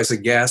keeping the price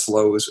of gas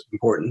low was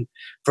important.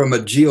 From a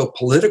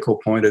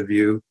geopolitical point of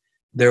view,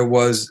 there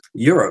was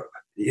Europe.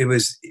 It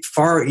was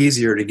far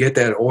easier to get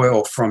that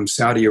oil from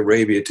Saudi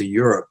Arabia to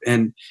Europe.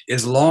 And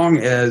as long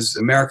as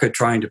America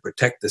trying to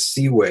protect the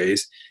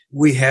seaways,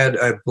 we had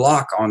a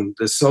block on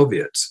the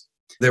Soviets.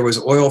 There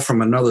was oil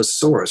from another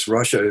source.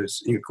 Russia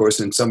is, of course,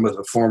 in some of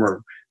the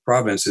former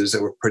provinces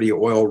that were pretty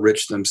oil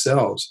rich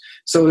themselves.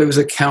 So there was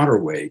a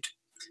counterweight.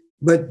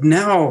 But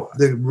now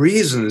the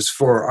reasons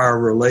for our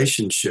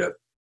relationship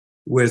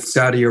with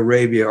Saudi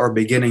Arabia are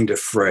beginning to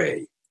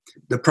fray.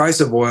 The price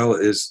of oil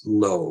is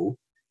low.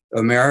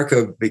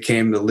 America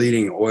became the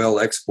leading oil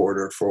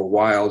exporter for a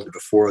while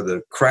before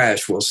the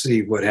crash. We'll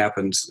see what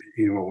happens,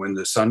 when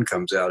the sun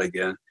comes out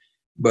again.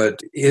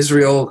 But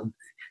Israel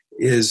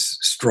is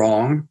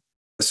strong,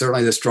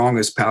 certainly the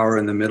strongest power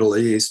in the Middle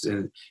East.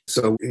 And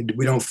so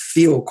we don't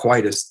feel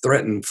quite as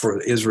threatened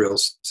for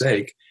Israel's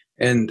sake.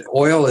 And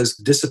oil is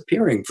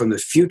disappearing from the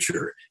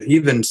future.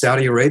 Even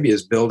Saudi Arabia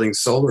is building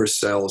solar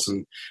cells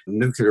and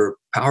nuclear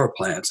power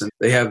plants, and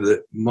they have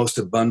the most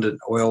abundant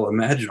oil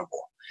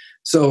imaginable.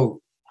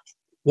 So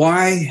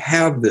why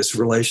have this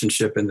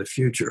relationship in the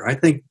future? I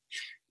think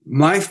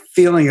my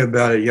feeling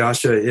about it,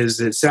 Yasha, is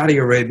that Saudi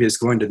Arabia is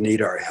going to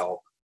need our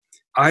help.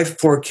 I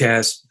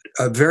forecast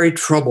a very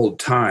troubled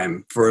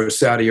time for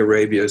Saudi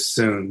Arabia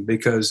soon,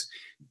 because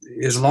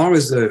as long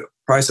as the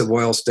price of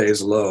oil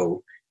stays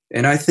low,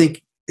 and I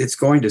think it's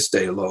going to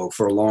stay low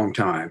for a long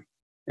time,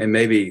 and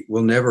maybe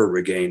will never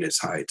regain its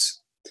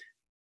heights,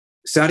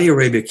 Saudi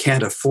Arabia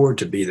can't afford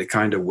to be the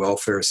kind of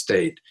welfare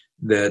state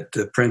that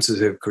the princes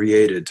have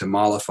created to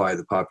mollify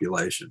the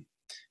population.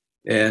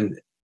 And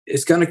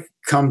it's going to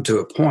come to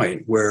a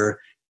point where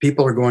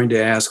people are going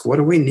to ask, what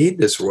do we need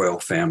this royal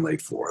family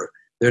for?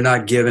 They're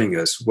not giving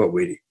us what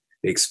we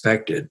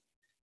expected.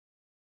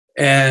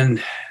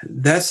 And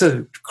that's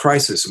a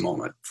crisis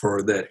moment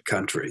for that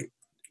country.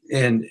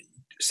 And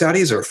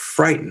Saudis are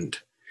frightened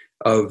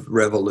of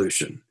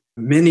revolution.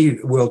 Many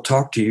will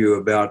talk to you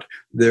about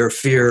their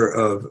fear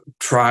of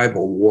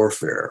tribal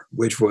warfare,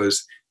 which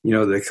was,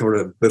 the sort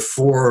of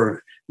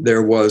before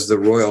there was the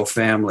royal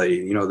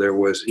family, there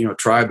was,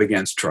 tribe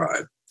against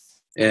tribe.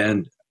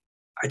 And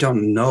I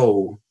don't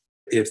know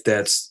if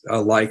that's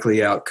a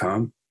likely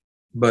outcome,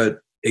 but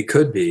it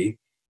could be.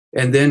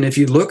 And then if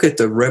you look at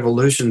the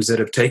revolutions that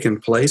have taken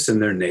place in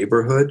their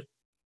neighborhood,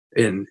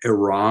 in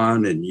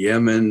Iran and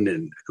Yemen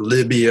and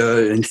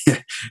Libya and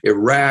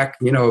Iraq,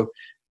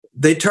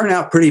 they turn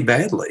out pretty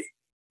badly.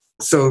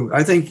 So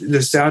I think the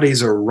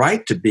Saudis are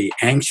right to be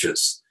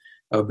anxious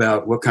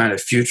about what kind of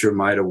future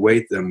might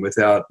await them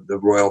without the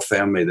royal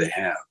family they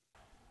have.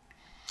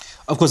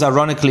 Of course,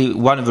 ironically,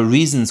 one of the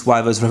reasons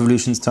why those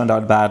revolutions turned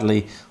out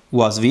badly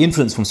was the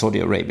influence from Saudi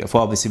Arabia. For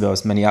obviously, there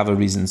was many other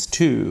reasons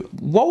too.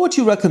 What would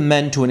you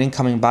recommend to an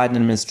incoming Biden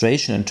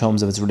administration in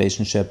terms of its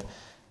relationship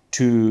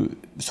to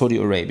Saudi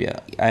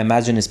Arabia? I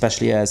imagine,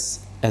 especially as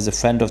a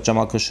friend of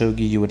Jamal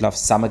Khashoggi, you would love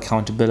some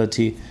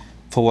accountability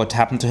for what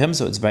happened to him.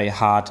 So it's very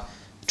hard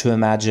to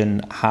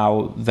imagine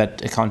how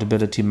that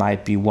accountability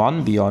might be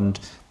won beyond,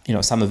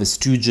 some of the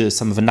stooges,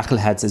 some of the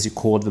knuckleheads, as you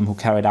called them, who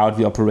carried out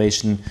the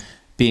operation,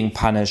 being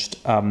punished,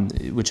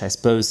 which I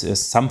suppose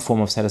is some form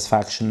of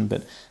satisfaction,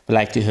 but the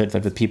likelihood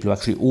that the people who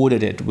actually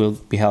ordered it will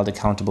be held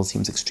accountable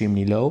seems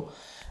extremely low.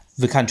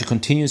 The country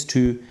continues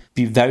to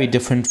be very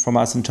different from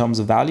us in terms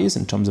of values,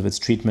 in terms of its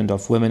treatment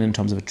of women, in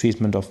terms of its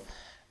treatment of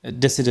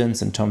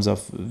dissidents, in terms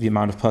of the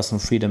amount of personal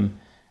freedom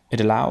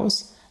it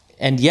allows.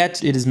 And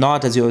yet it is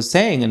not, as you were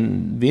saying,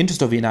 in the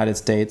interest of the United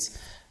States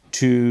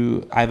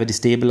to either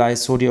destabilize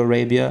Saudi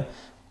Arabia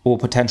or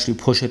potentially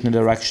push it in a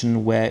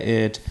direction where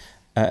it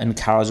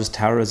encourages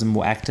terrorism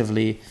more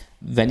actively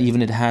than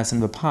even it has in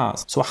the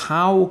past. So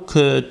how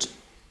could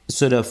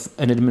sort of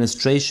an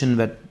administration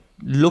that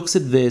looks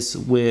at this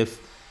with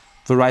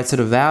the right set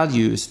of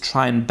values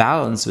try and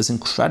balance this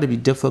incredibly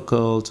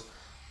difficult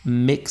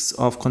mix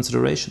of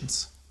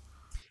considerations?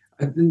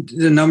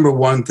 The number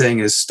one thing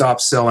is stop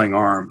selling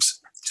arms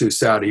to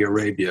Saudi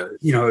Arabia.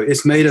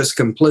 It's made us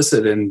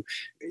complicit in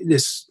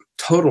this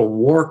total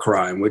war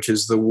crime, which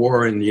is the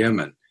war in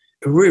Yemen.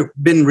 We've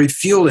been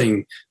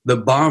refueling the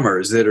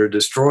bombers that are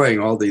destroying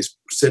all these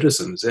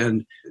citizens,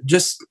 and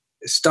just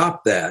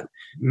stop that.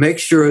 Make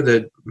sure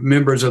that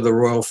members of the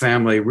royal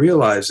family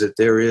realize that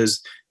there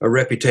is a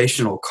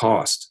reputational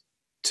cost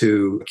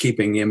to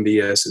keeping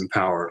MBS in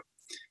power.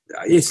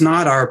 It's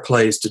not our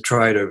place to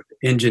try to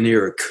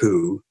engineer a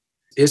coup.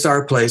 It's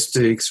our place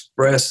to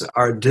express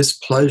our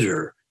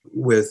displeasure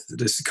with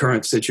this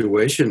current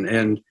situation.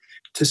 And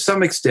to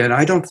some extent,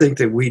 I don't think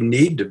that we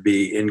need to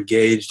be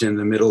engaged in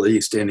the Middle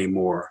East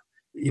anymore.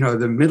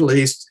 The Middle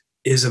East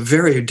is a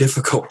very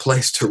difficult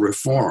place to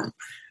reform.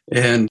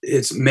 And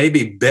it's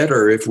maybe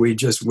better if we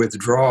just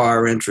withdraw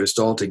our interest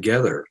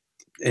altogether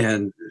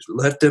and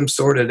let them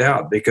sort it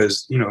out.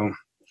 Because,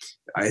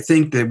 I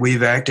think that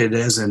we've acted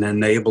as an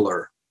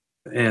enabler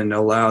and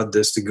allowed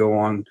this to go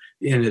on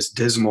in its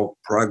dismal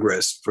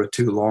progress for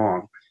too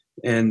long.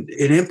 And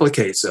it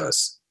implicates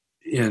us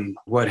in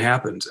what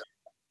happens.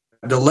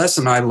 The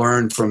lesson I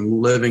learned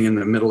from living in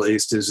the Middle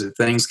East is that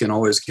things can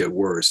always get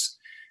worse.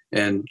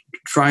 And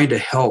trying to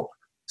help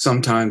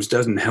sometimes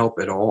doesn't help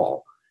at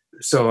all.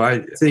 So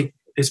I think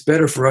it's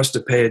better for us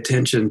to pay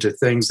attention to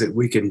things that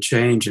we can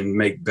change and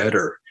make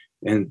better.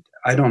 And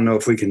I don't know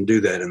if we can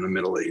do that in the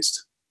Middle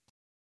East.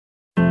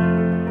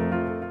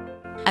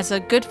 As a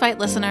Good Fight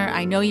listener,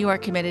 I know you are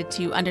committed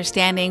to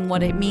understanding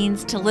what it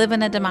means to live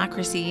in a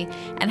democracy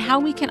and how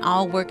we can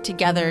all work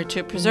together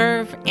to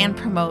preserve and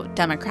promote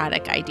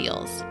democratic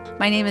ideals.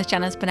 My name is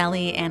Jenna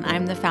Spinelli, and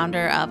I'm the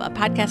founder of a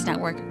podcast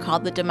network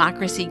called the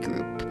Democracy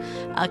Group,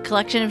 a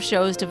collection of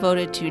shows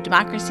devoted to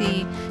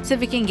democracy,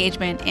 civic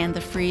engagement, and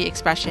the free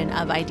expression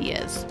of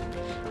ideas.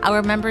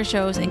 Our member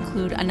shows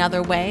include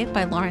Another Way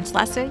by Lawrence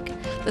Lessig,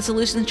 the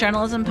Solutions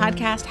Journalism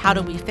podcast How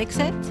Do We Fix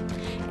It?,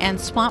 and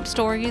Swamp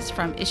Stories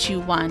from Issue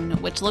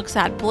 1, which looks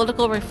at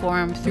political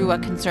reform through a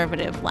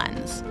conservative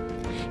lens.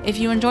 If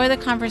you enjoy the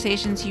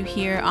conversations you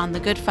hear on The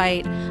Good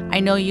Fight, I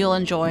know you'll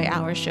enjoy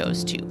our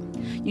shows too.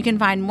 You can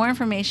find more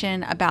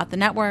information about the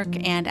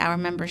network and our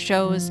member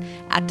shows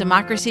at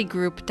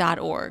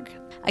democracygroup.org.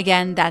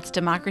 Again, that's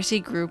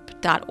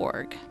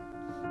democracygroup.org.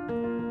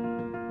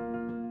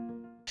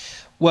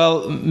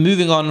 Well,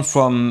 moving on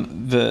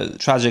from the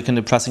tragic and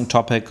depressing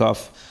topic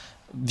of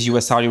the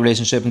US-Saudi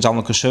relationship and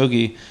Jamal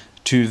Khashoggi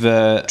to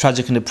the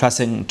tragic and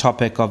depressing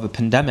topic of a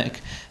pandemic,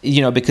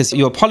 because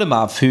you're a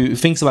polymath who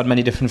thinks about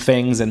many different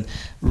things and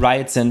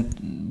writes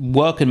and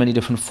work in many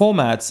different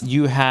formats.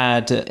 You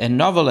had a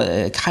novel,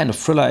 a kind of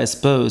thriller, I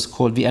suppose,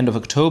 called The End of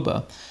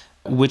October,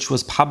 which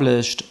was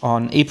published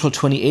on April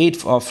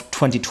 28th of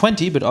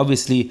 2020, but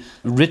obviously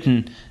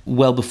written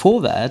well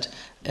before that,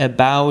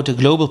 about a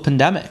global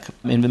pandemic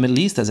in the Middle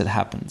East as it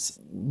happens.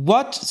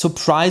 What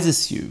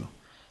surprises you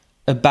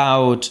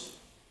about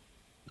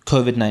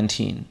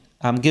COVID-19?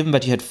 Given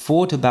that you had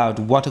thought about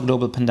what a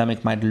global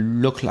pandemic might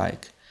look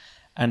like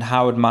and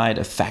how it might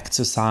affect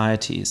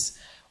societies,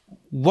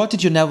 what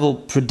did your novel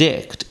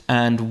predict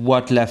and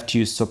what left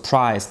you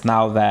surprised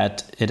now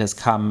that it has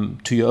come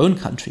to your own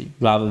country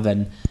rather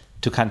than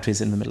to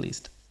countries in the Middle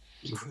East?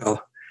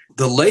 Well,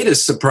 the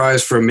latest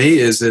surprise for me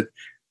is that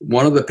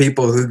one of the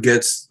people who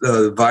gets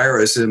the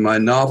virus in my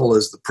novel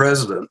is the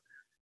president.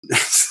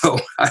 So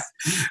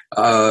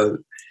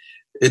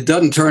it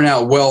doesn't turn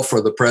out well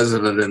for the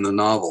president in the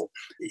novel.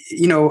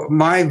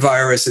 My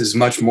virus is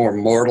much more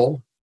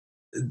mortal.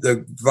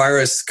 The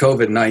virus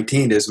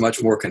COVID-19 is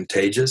much more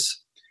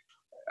contagious.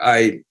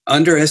 I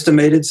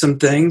underestimated some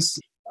things.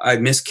 I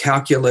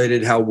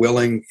miscalculated how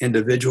willing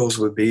individuals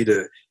would be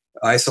to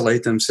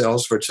isolate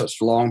themselves for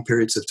such long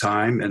periods of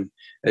time and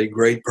at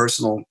great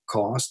personal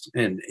cost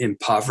and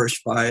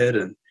impoverished by it.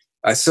 And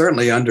I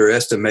certainly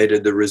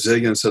underestimated the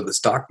resilience of the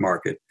stock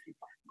market.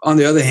 On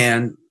the other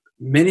hand,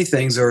 many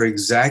things are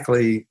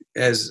exactly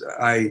as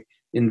I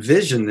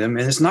envisioned them.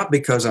 And it's not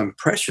because I'm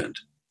prescient.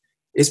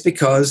 It's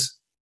because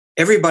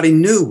everybody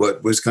knew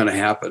what was going to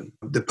happen.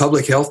 The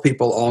public health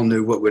people all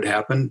knew what would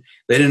happen.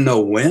 They didn't know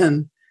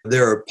when.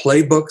 There are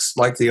playbooks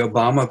like the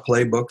Obama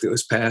playbook that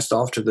was passed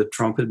off to the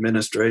Trump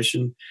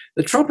administration.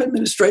 The Trump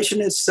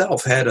administration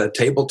itself had a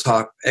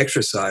tabletop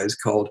exercise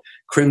called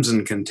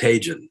Crimson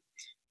Contagion,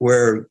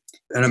 where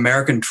an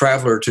American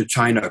traveler to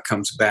China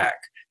comes back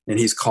and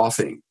he's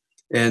coughing.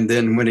 And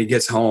then when he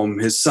gets home,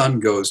 his son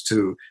goes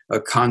to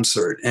a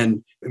concert.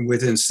 And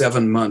within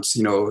 7 months,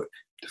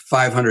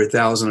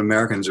 500,000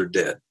 Americans are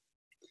dead.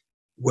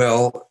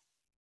 Well,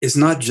 it's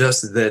not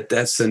just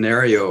that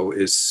scenario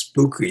is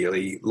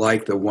spookily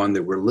like the one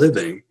that we're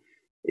living.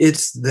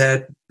 It's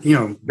that,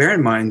 bear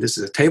in mind, this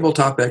is a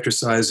tabletop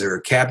exercise. There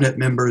are cabinet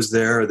members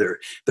there.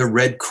 The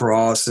Red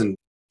Cross. And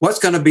what's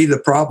going to be the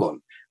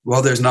problem?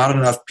 Well, there's not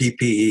enough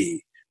PPE.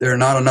 There are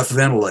not enough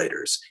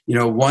ventilators.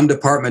 One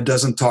department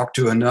doesn't talk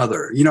to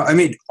another.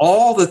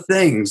 All the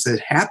things that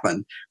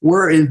happen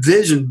were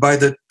envisioned by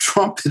the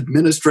Trump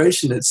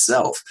administration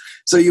itself.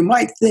 So you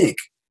might think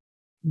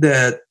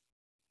that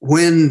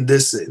when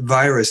this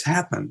virus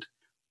happened,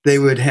 they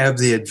would have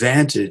the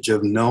advantage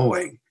of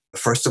knowing,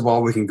 first of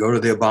all, we can go to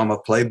the Obama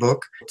playbook.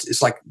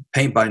 It's like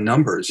paint by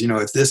numbers.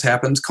 If this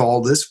happens,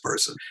 call this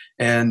person.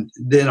 And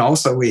then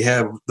also we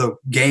have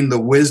gain the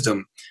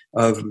wisdom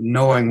of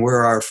knowing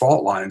where our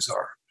fault lines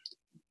are.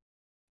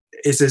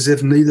 It's as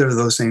if neither of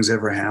those things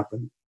ever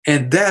happened.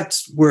 And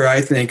that's where I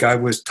think I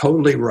was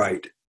totally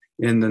right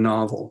in the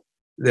novel,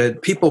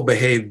 that people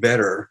behave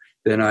better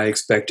than I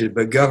expected,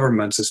 but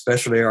governments,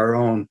 especially our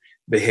own,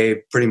 behave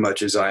pretty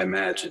much as I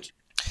imagined.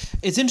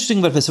 It's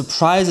interesting that the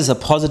surprises are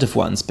positive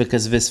ones,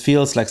 because this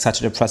feels like such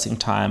a depressing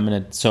time,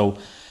 and it's so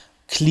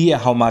clear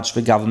how much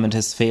the government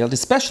has failed,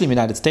 especially in the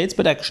United States,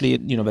 but actually,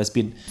 there's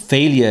been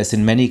failures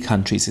in many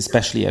countries,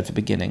 especially at the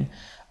beginning,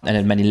 and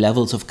at many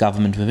levels of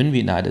government within the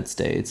United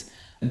States.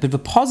 But the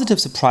positive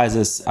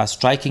surprises are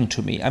striking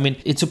to me.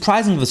 It's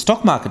surprising the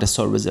stock market is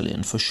so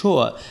resilient, for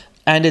sure,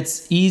 and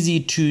it's easy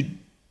to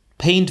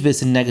paint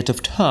this in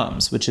negative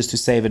terms, which is to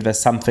say that there's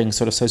something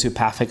sort of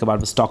sociopathic about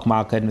the stock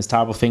market and this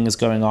terrible thing is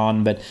going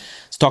on, but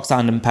stocks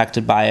aren't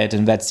impacted by it,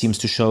 and that seems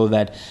to show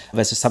that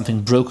there's just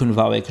something broken with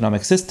our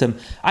economic system.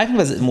 I think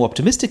there's a more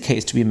optimistic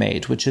case to be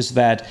made, which is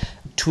that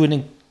to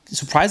a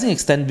surprising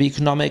extent, the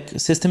economic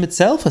system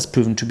itself has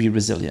proven to be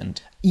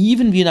resilient.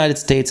 Even the United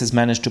States has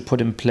managed to put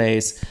in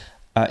place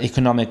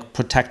economic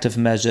protective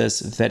measures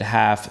that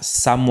have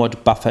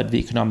somewhat buffered the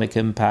economic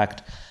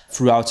impact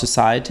throughout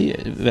society.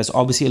 There's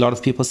obviously a lot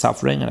of people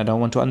suffering, and I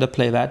don't want to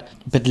underplay that,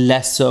 but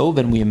less so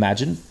than we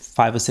imagined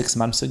 5 or 6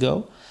 months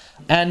ago.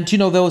 And,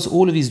 there was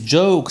all of these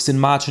jokes in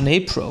March and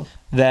April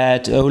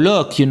that, oh,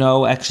 look,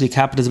 actually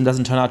capitalism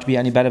doesn't turn out to be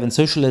any better than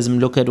socialism.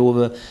 Look at all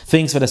the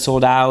things that are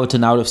sold out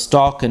and out of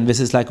stock, and this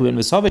is like we're in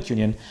the Soviet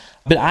Union.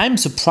 But I'm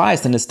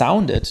surprised and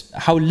astounded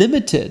how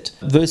limited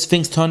those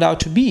things turned out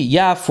to be.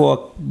 Yeah, for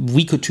a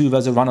week or two, there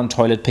was a run on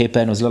toilet paper,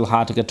 and it was a little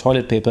hard to get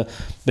toilet paper.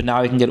 But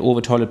now you can get all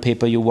the toilet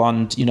paper you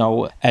want,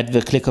 at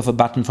the click of a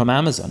button from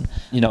Amazon.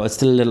 It's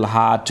still a little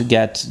hard to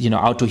get,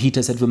 outdoor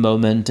heaters at the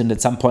moment. And at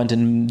some point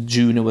in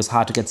June, it was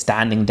hard to get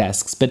standing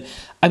desks. But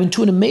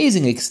to an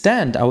amazing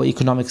extent, our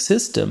economic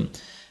system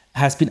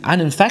has been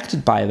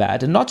uninfected by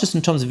that. And not just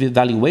in terms of the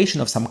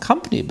valuation of some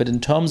company, but in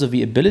terms of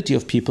the ability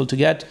of people to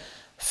get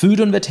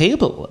food on the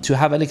table, to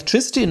have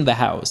electricity in the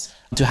house.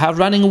 to have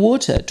running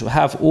water, to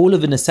have all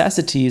of the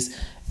necessities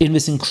in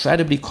this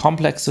incredibly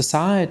complex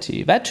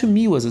society. That to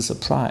me was a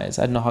surprise.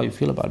 I don't know how you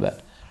feel about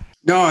that.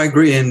 No, I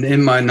agree.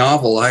 In my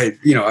novel, I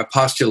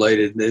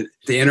postulated that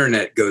the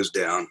internet goes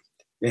down,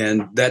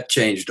 and that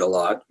changed a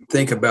lot.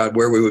 Think about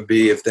where we would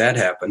be if that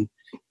happened.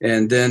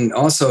 And then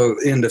also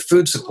in the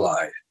food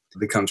supply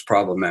becomes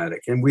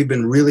problematic. And we've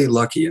been really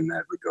lucky in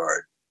that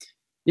regard.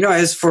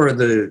 As for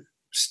the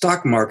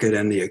stock market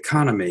and the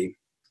economy,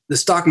 the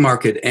stock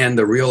market and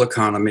the real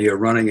economy are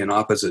running in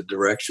opposite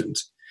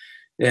directions.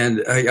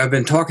 And I've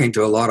been talking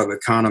to a lot of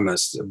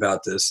economists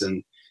about this.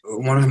 And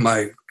one of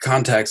my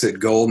contacts at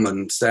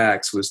Goldman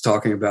Sachs was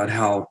talking about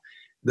how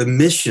the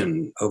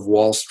mission of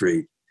Wall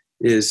Street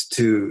is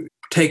to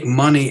take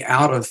money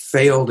out of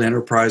failed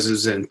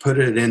enterprises and put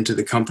it into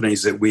the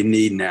companies that we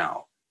need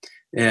now.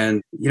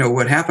 And,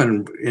 what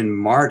happened in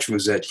March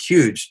was that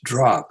huge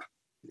drop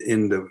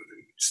in the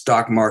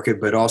stock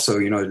market, but also,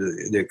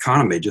 the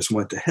economy just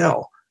went to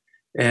hell.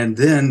 And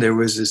then there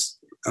was this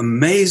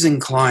amazing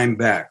climb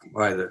back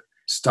by the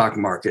stock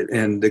market.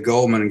 And the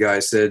Goldman guy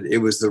said it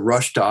was the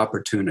rush to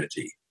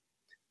opportunity.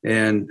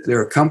 And there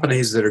are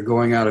companies that are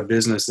going out of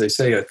business. They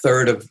say a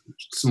third of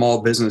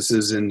small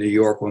businesses in New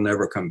York will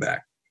never come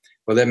back.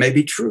 Well, that may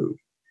be true.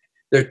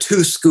 There are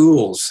two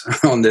schools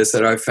on this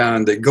that I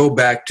found that go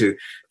back to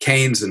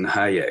Keynes and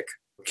Hayek.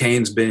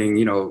 Keynes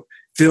being,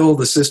 fill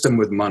the system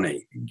with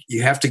money.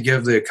 You have to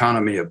give the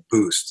economy a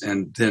boost.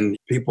 And then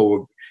people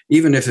will,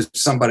 even if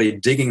it's somebody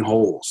digging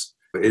holes,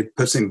 it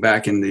puts him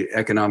back in the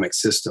economic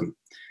system.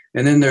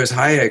 And then there's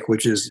Hayek,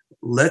 which is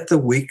let the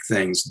weak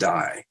things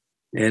die.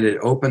 And it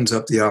opens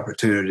up the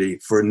opportunity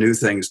for new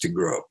things to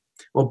grow.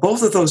 Well,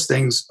 both of those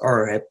things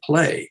are at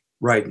play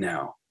right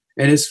now.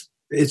 And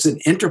it's an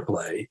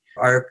interplay.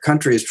 Our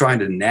country is trying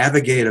to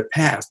navigate a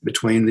path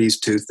between these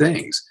two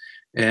things.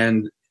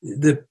 And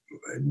the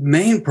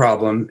main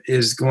problem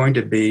is going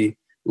to be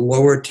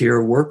lower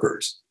tier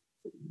workers.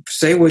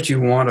 Say what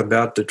you want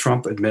about the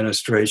Trump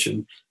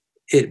administration.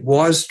 It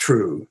was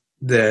true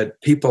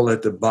that people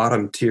at the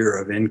bottom tier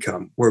of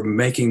income were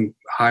making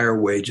higher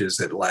wages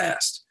at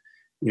last.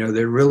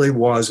 There really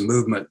was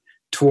movement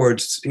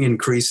towards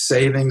increased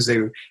savings.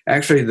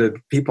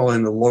 The people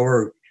in the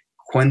lower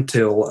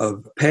quintile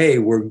of pay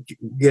were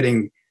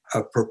getting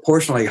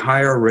proportionally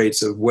higher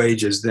rates of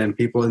wages than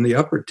people in the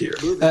upper tier.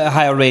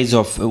 Higher rates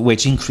of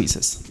wage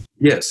increases.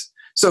 Yes.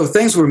 So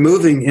things were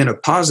moving in a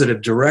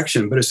positive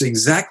direction, but it's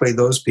exactly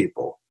those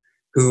people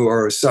who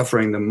are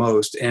suffering the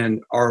most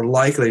and are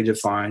likely to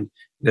find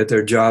that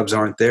their jobs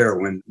aren't there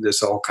when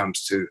this all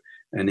comes to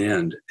an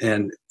end.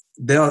 And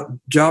the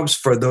jobs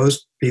for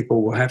those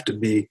people will have to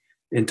be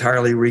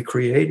entirely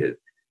recreated.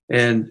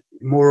 And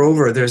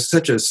moreover, there's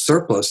such a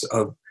surplus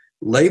of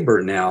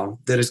labor now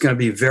that it's going to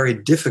be very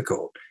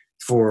difficult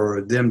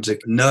for them to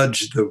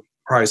nudge the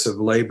price of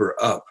labor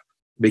up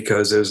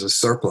because there's a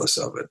surplus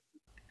of it.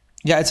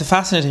 Yeah, it's a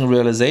fascinating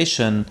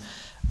realization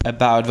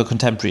about the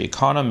contemporary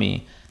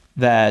economy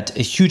that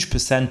a huge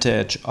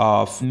percentage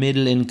of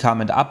middle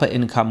income and upper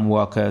income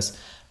workers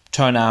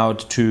turn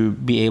out to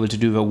be able to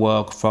do their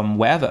work from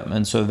wherever.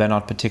 And so they're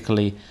not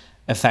particularly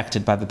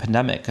affected by the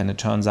pandemic. And it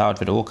turns out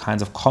that all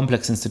kinds of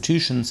complex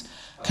institutions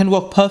can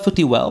work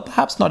perfectly well,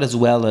 perhaps not as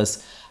well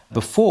as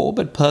before,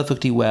 but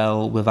perfectly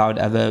well without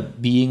ever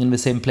being in the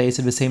same place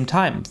at the same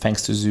time.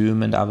 Thanks to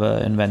Zoom and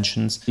other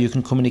inventions, you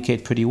can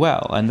communicate pretty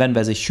well. And then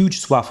there's a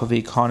huge swath of the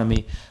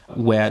economy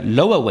where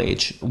lower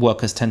wage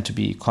workers tend to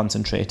be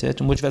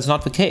concentrated, in which that's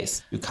not the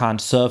case. You can't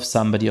serve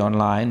somebody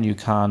online, you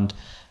can't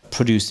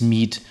produce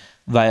meat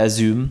via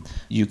Zoom,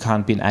 you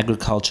can't be in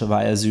agriculture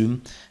via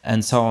Zoom,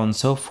 and so on and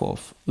so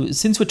forth.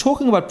 Since we're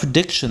talking about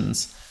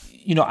predictions,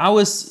 I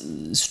was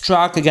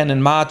struck again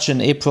in March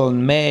and April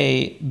and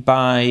May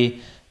by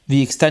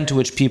the extent to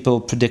which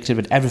people predicted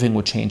that everything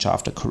would change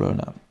after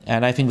Corona.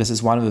 And I think this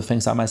is one of the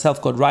things I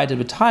myself got right at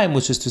the time,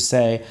 which is to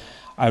say,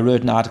 I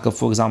wrote an article,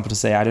 for example, to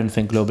say I don't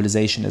think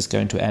globalization is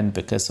going to end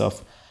because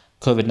of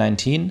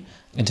COVID-19.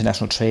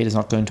 International trade is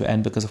not going to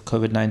end because of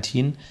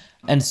COVID-19.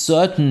 And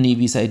certainly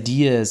these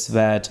ideas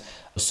that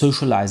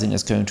socializing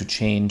is going to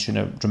change in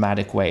a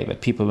dramatic way,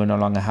 that people will no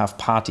longer have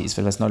parties,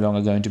 that there's no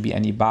longer going to be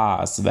any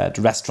bars, that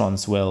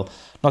restaurants will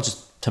not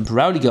just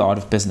temporarily go out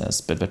of business,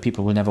 but that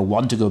people will never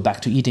want to go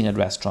back to eating at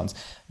restaurants.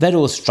 That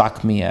all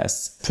struck me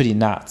as pretty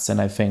nuts.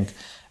 And I think,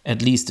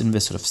 at least in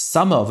this sort of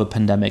summer of a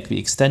pandemic, the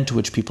extent to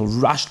which people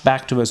rushed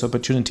back to those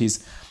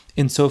opportunities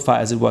insofar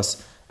as it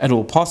was at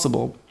all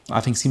possible,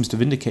 I think seems to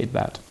vindicate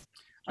that.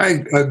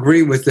 I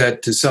agree with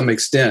that to some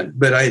extent,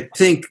 but I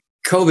think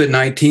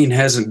COVID-19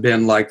 hasn't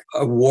been like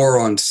a war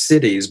on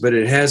cities, but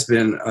it has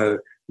been a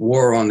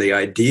war on the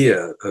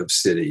idea of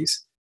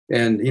cities.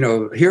 And,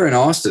 here in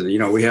Austin,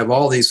 we have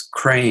all these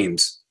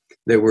cranes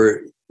that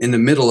were in the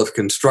middle of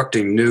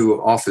constructing new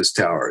office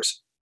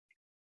towers.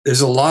 There's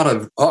a lot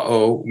of,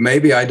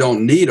 maybe I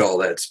don't need all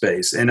that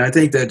space. And I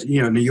think that,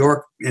 New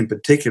York in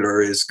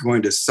particular is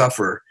going to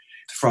suffer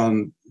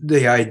from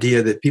the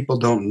idea that people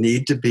don't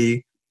need to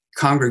be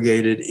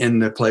congregated in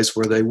the place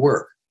where they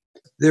work.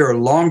 There are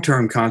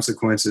long-term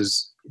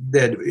consequences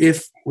that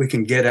if we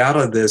can get out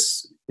of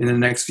this in the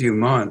next few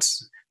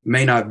months,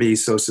 may not be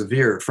so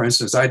severe. For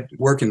instance, I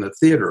work in the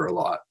theater a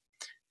lot,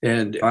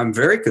 and I'm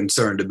very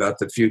concerned about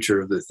the future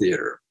of the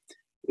theater.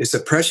 It's a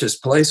precious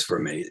place for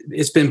me.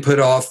 It's been put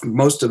off,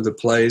 most of the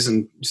plays,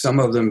 and some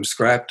of them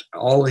scrapped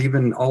all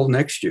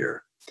next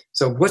year.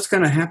 So what's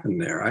going to happen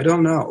there? I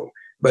don't know.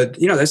 But,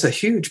 that's a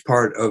huge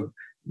part of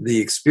the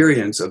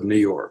experience of New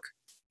York.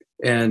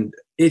 And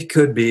it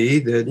could be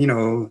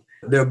that,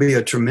 there'll be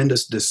a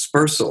tremendous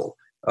dispersal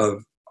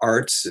of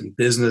arts and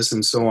business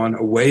and so on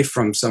away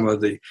from some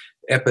of the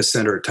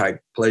epicenter type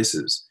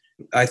places.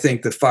 I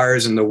think the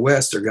fires in the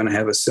West are going to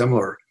have a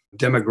similar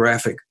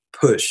demographic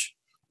push.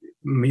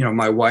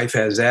 My wife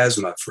has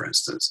asthma, for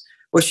instance.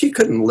 Well, she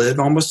couldn't live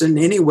almost in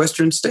any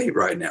Western state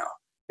right now.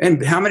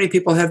 And how many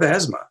people have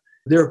asthma?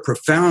 There are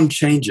profound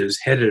changes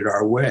headed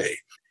our way.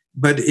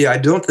 But I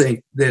don't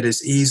think that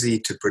it's easy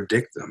to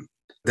predict them.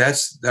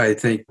 That's, I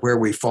think, where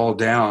we fall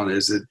down,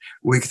 is that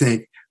we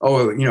think,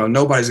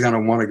 nobody's going to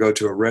want to go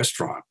to a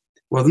restaurant.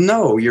 Well,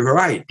 no, you're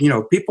right.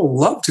 People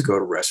love to go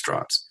to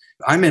restaurants.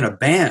 I'm in a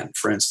band,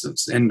 for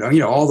instance, and,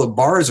 all the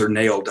bars are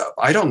nailed up.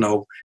 I don't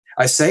know.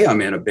 I say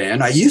I'm in a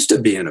band. I used to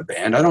be in a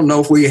band. I don't know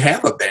if we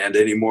have a band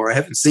anymore. I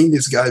haven't seen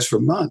these guys for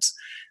months.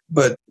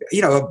 But,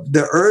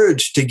 the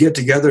urge to get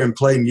together and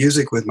play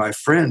music with my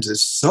friends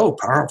is so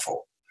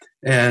powerful.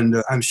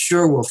 And I'm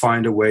sure we'll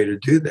find a way to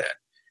do that.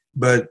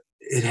 But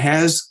it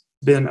has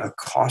been a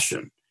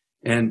caution.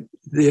 And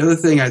the other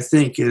thing I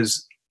think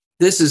is,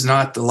 this is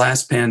not the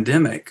last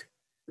pandemic.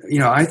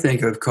 I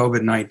think of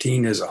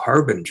COVID-19 as a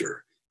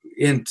harbinger.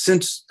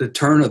 Since the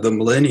turn of the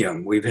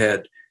millennium, we've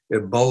had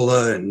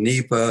Ebola and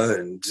Nipah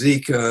and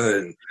Zika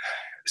and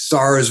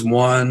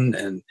SARS-1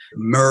 and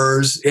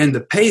MERS, and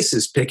the pace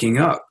is picking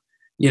up.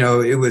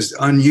 It was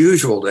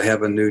unusual to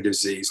have a new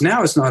disease.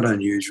 Now it's not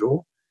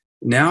unusual.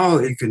 Now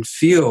you can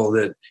feel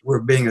that we're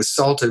being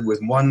assaulted with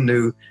one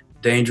new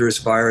dangerous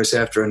virus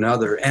after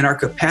another, and our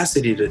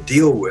capacity to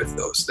deal with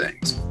those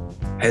things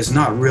has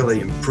not really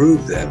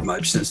improved that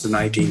much since the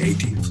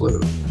 1918 flu.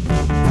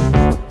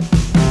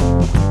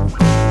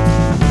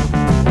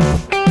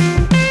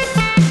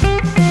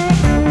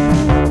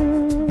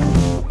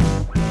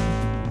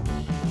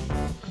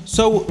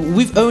 So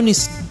we've only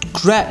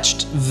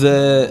scratched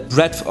the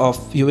breadth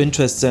of your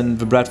interests and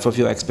the breadth of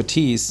your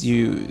expertise.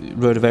 You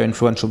wrote a very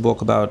influential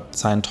book about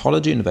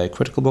Scientology and a very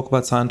critical book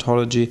about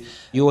Scientology.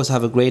 You also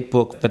have a great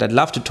book that I'd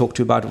love to talk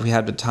to you about if we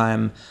had the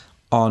time,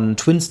 on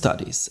twin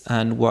studies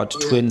and what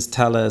twins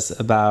tell us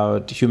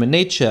about human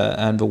nature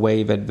and the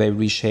way that they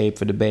reshape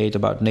the debate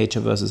about nature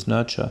versus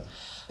nurture.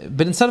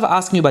 But instead of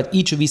asking you about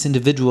each of these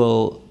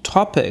individual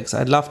topics,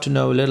 I'd love to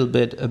know a little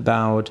bit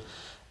about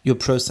your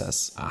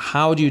process.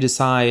 How do you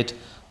decide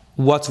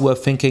what's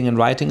worth thinking and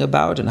writing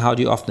about, and how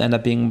do you often end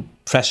up being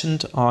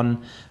prescient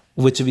on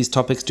which of these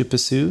topics to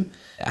pursue?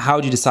 How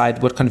do you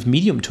decide what kind of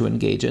medium to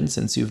engage in,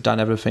 since you've done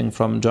everything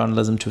from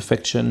journalism to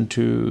fiction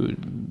to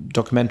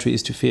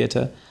documentaries to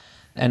theater?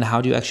 And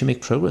how do you actually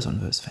make progress on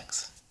those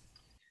things?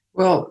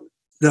 Well,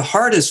 the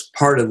hardest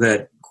part of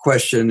that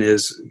question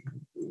is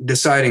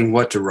deciding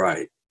what to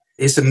write.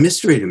 It's a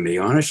mystery to me,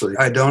 honestly.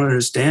 I don't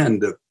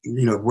understand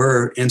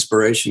where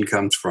inspiration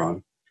comes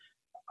from.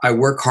 I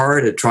work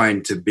hard at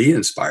trying to be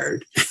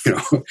inspired.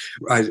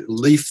 I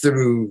leaf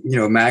through,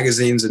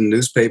 magazines and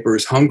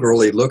newspapers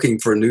hungrily looking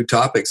for new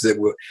topics that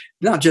will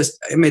not just,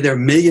 there are a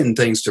million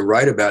things to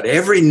write about.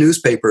 Every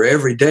newspaper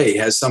every day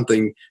has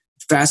something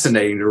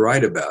fascinating to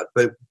write about,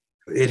 but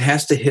it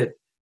has to hit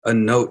a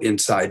note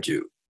inside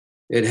you.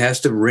 It has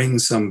to ring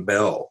some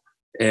bell.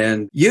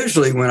 And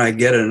usually when I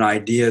get an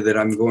idea that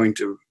I'm going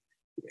to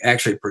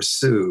actually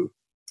pursue,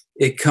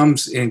 it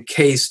comes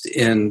encased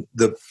in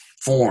the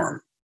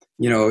form.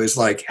 It's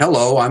like,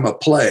 hello, I'm a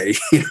play,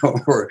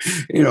 or,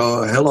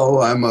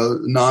 hello, I'm a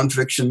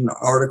nonfiction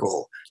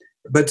article.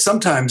 But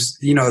sometimes,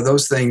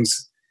 those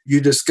things, you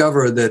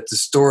discover that the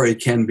story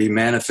can be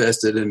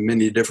manifested in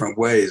many different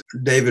ways.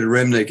 David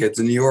Remnick at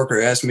The New Yorker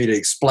asked me to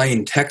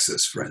explain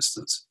Texas, for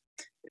instance.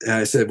 And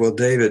I said, well,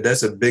 David,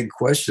 that's a big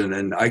question,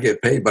 and I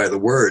get paid by the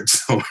word,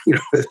 so,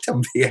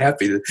 I'll be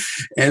happy to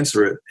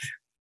answer it.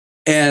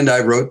 And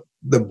I wrote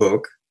the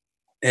book.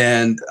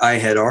 And I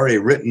had already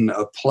written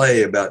a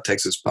play about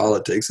Texas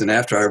politics. And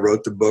after I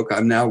wrote the book,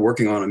 I'm now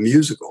working on a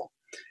musical.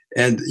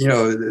 And,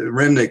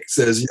 Remnick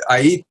says,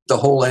 I eat the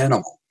whole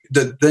animal.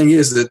 The thing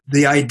is that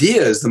the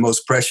idea is the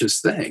most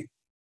precious thing.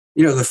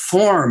 The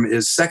form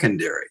is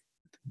secondary.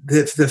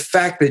 The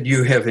fact that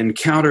you have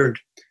encountered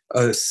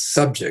a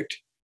subject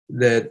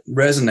that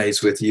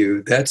resonates with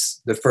you,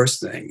 that's the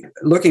first thing.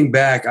 Looking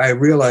back, I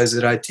realize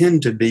that I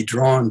tend to be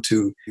drawn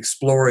to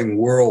exploring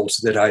worlds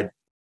that I'd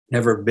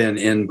never been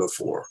in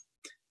before.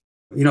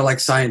 Like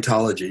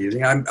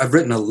Scientology. I've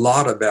written a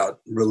lot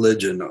about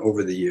religion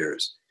over the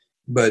years,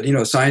 but,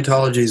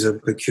 Scientology is a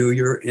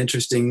peculiar,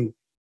 interesting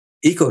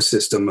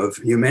ecosystem of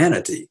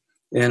humanity.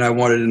 And I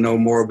wanted to know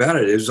more about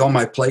it. It was on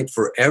my plate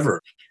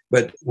forever.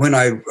 But when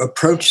I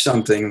approach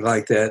something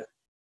like that,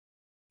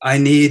 I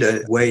need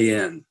a way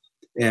in.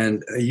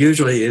 And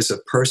usually it's a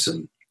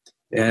person.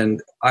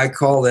 And I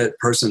call that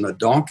person a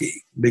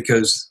donkey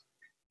because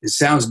it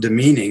sounds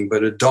demeaning,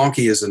 but a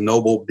donkey is a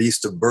noble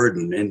beast of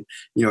burden. And,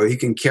 he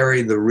can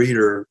carry the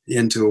reader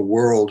into a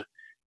world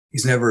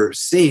he's never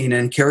seen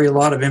and carry a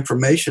lot of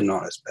information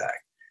on his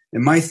back.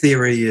 And my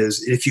theory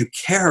is if you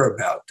care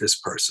about this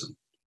person,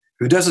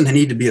 who doesn't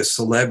need to be a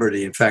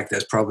celebrity, in fact,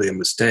 that's probably a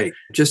mistake,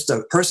 just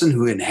a person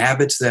who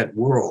inhabits that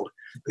world,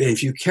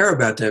 if you care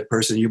about that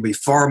person, you'll be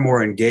far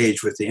more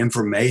engaged with the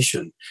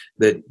information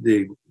that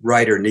the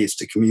writer needs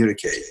to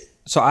communicate.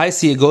 So I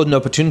see a golden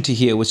opportunity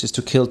here, which is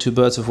to kill two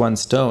birds with one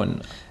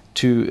stone,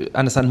 to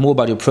understand more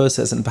about your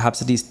process and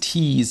perhaps at least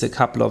tease a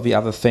couple of the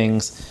other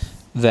things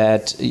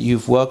that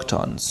you've worked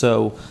on.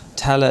 So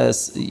tell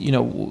us,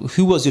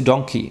 who was your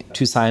donkey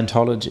to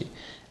Scientology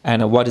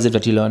and what is it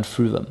that you learned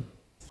through them?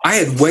 I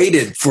had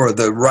waited for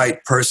the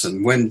right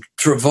person. When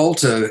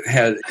Travolta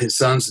had his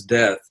son's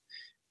death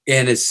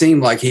and it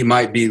seemed like he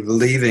might be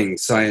leaving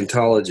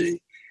Scientology,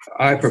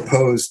 I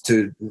proposed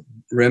to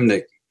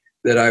Remnick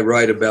that I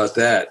write about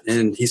that.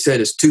 And he said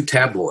it's too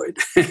tabloid.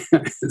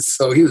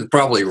 So he was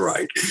probably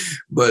right.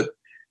 But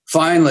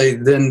finally,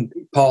 then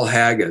Paul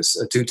Haggis,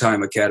 a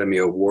two-time Academy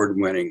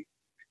Award-winning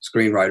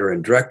screenwriter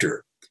and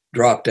director,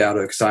 dropped out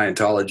of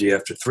Scientology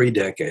after 3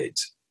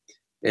 decades.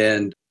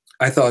 And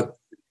I thought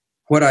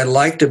what I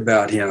liked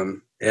about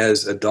him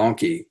as a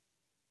donkey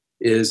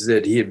is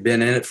that he had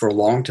been in it for a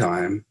long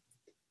time.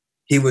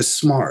 He was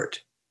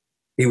smart.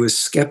 He was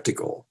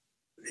skeptical.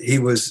 He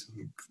was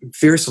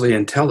fiercely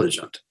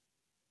intelligent.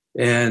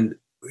 And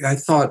I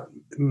thought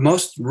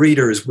most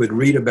readers would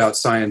read about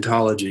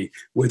Scientology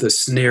with a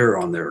sneer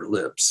on their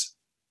lips.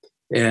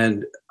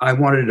 And I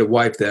wanted to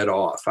wipe that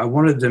off. I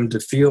wanted them to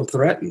feel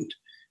threatened,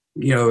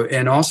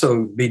 and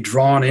also be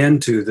drawn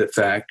into the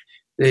fact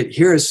that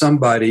here is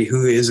somebody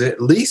who is at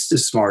least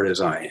as smart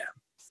as I am,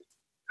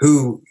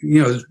 who,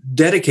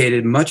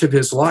 dedicated much of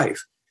his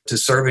life to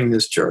serving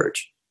this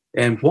church.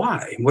 And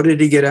why? What did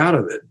he get out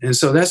of it? And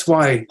so that's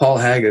why Paul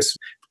Haggis,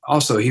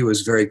 also, he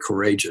was very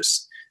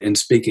courageous in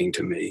speaking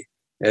to me,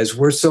 as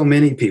were so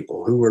many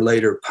people who were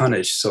later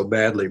punished so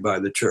badly by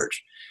the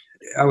church.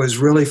 I was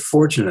really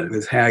fortunate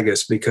with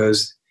Haggis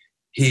because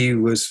he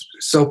was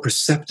so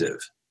perceptive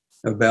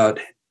about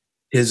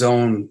his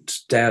own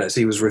status.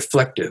 He was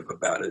reflective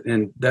about it.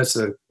 And that's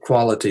a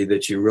quality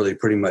that you really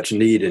pretty much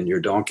need in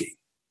your donkey.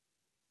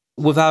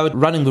 Without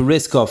running the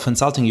risk of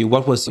insulting you,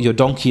 what was your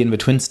donkey in the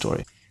twin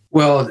story?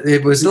 Well,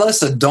 it was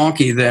less a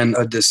donkey than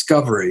a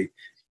discovery.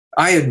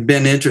 I had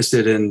been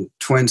interested in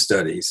twin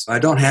studies. I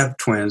don't have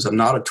twins. I'm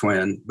not a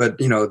twin. But,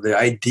 the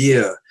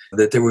idea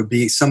that there would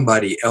be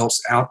somebody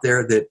else out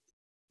there that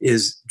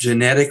is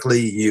genetically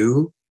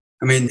you.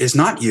 I mean, it's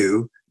not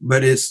you,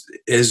 but it's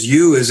as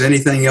you as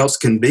anything else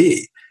can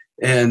be.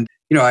 And,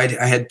 I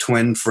had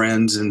twin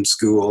friends in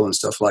school and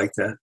stuff like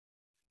that.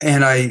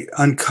 And I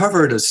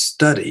uncovered a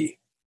study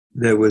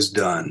that was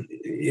done.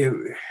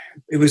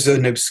 It was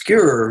an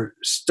obscure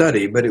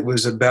study, but it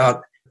was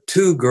about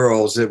 2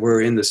 girls that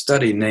were in the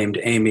study named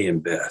Amy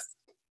and Beth.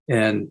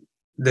 And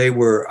they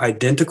were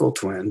identical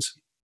twins.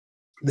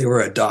 They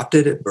were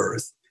adopted at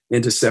birth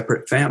into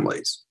separate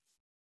families.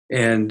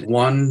 And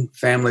one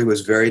family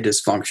was very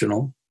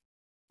dysfunctional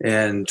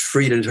and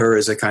treated her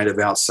as a kind of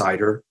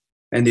outsider.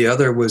 And the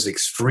other was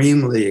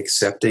extremely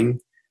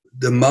accepting.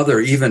 The mother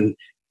even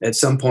at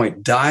some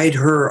point dyed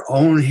her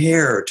own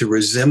hair to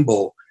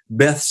resemble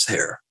Beth's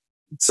hair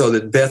so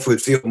that Beth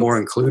would feel more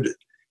included.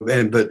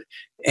 But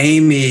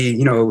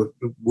Amy,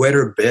 wet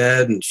her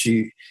bed and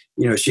she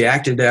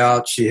acted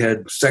out. She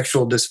had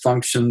sexual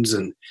dysfunctions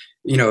and,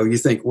 you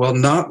think, well,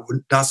 not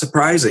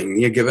surprising,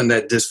 given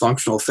that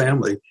dysfunctional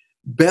family.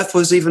 Beth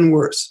was even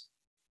worse.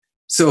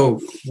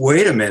 So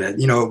wait a minute,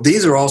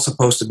 these are all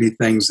supposed to be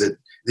things that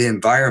the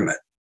environment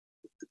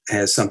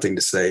has something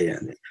to say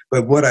in.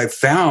 But what I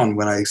found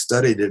when I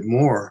studied it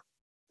more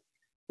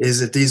is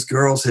that these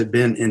girls had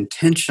been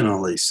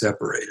intentionally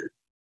separated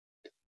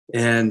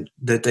and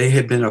that they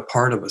had been a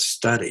part of a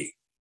study,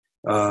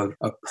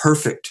 a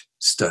perfect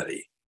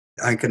study.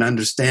 I can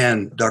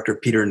understand Dr.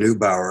 Peter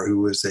Neubauer, who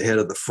was the head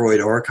of the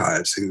Freud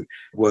Archives, who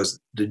was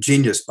the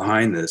genius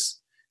behind this.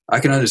 I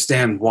can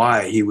understand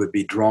why he would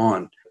be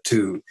drawn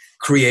to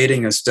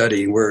creating a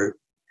study where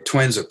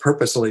twins are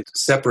purposely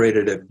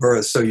separated at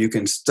birth so you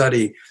can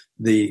study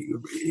the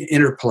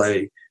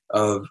interplay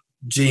of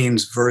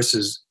genes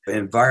versus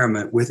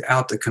environment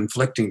without the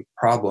conflicting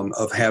problem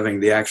of having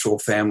the actual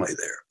family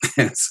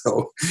there. And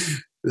so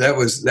that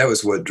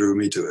was what drew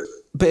me to it.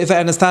 But if I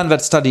understand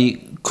that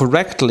study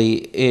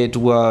correctly, it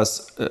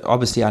was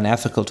obviously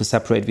unethical to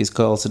separate these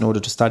girls in order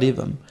to study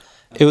them.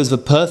 It was the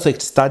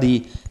perfect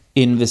study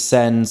in the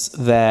sense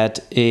that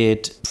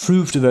it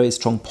proved a very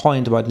strong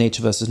point about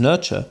nature versus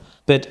nurture.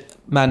 But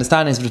my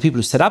understanding is that the people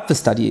who set up the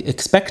study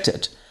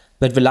expected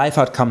that the life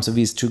outcomes of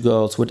these 2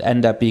 girls would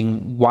end up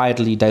being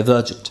widely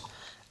divergent.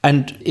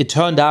 And it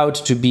turned out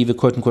to be the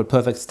quote-unquote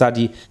perfect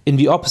study in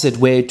the opposite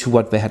way to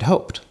what they had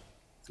hoped.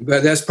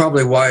 But that's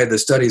probably why the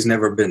study's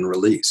never been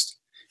released.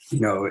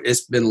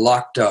 It's been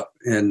locked up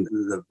in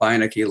the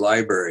Beinecke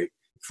Library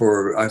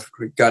I've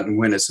forgotten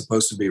when it's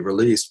supposed to be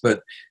released,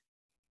 but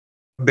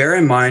bear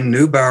in mind,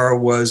 Neubauer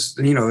was,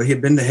 he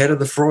had been the head of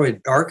the Freud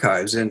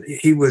archives, and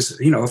he was,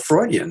 a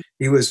Freudian.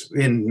 He was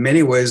in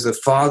many ways the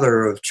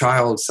father of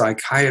child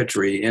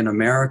psychiatry in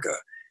America.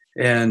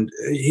 And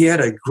he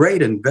had a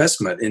great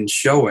investment in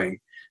showing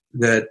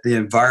that the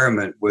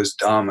environment was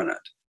dominant.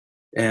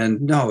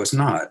 And no, it's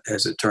not,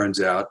 as it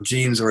turns out.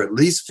 Genes are at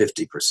least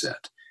 50%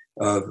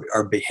 of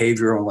our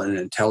behavioral and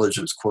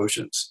intelligence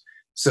quotients.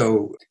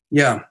 So,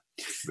 yeah,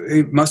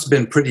 it must have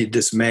been pretty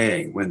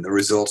dismaying when the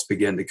results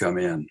began to come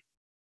in.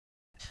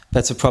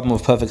 That's a problem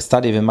with perfect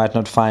study. We might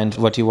not find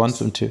what you want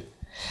them to.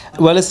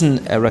 Well,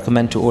 listen, I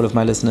recommend to all of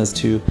my listeners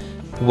to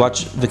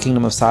watch The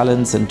Kingdom of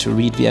Silence and to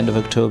read The End of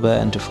October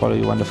and to follow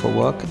your wonderful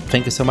work.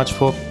 Thank you so much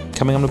for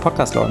coming on the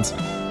podcast, Lawrence.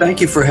 Thank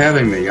you for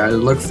having me. I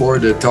look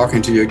forward to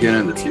talking to you again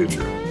in the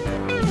future.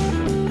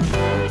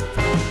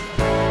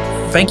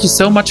 Thank you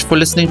so much for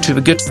listening to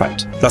The Good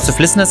Fight. Lots of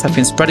listeners have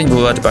been spreading the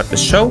word about the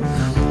show.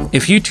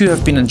 If you too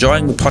have been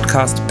enjoying the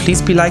podcast,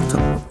 please be like,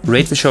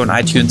 rate the show on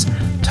iTunes,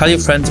 tell your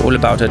friends all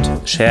about it,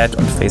 share it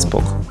on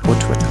Facebook or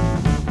Twitter.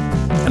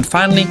 And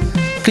finally,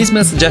 please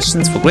mail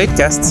suggestions for great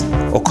guests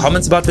or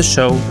comments about the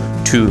show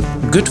to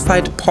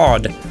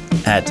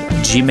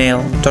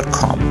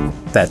goodfightpod@gmail.com.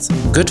 That's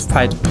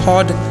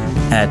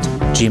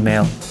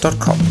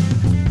goodfightpod@gmail.com.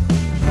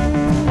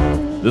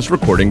 This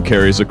recording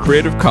carries a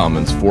Creative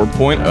Commons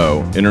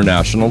 4.0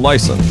 international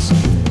license.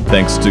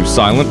 Thanks to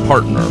Silent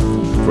Partner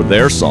for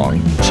their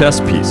song, Chess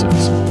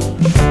Pieces.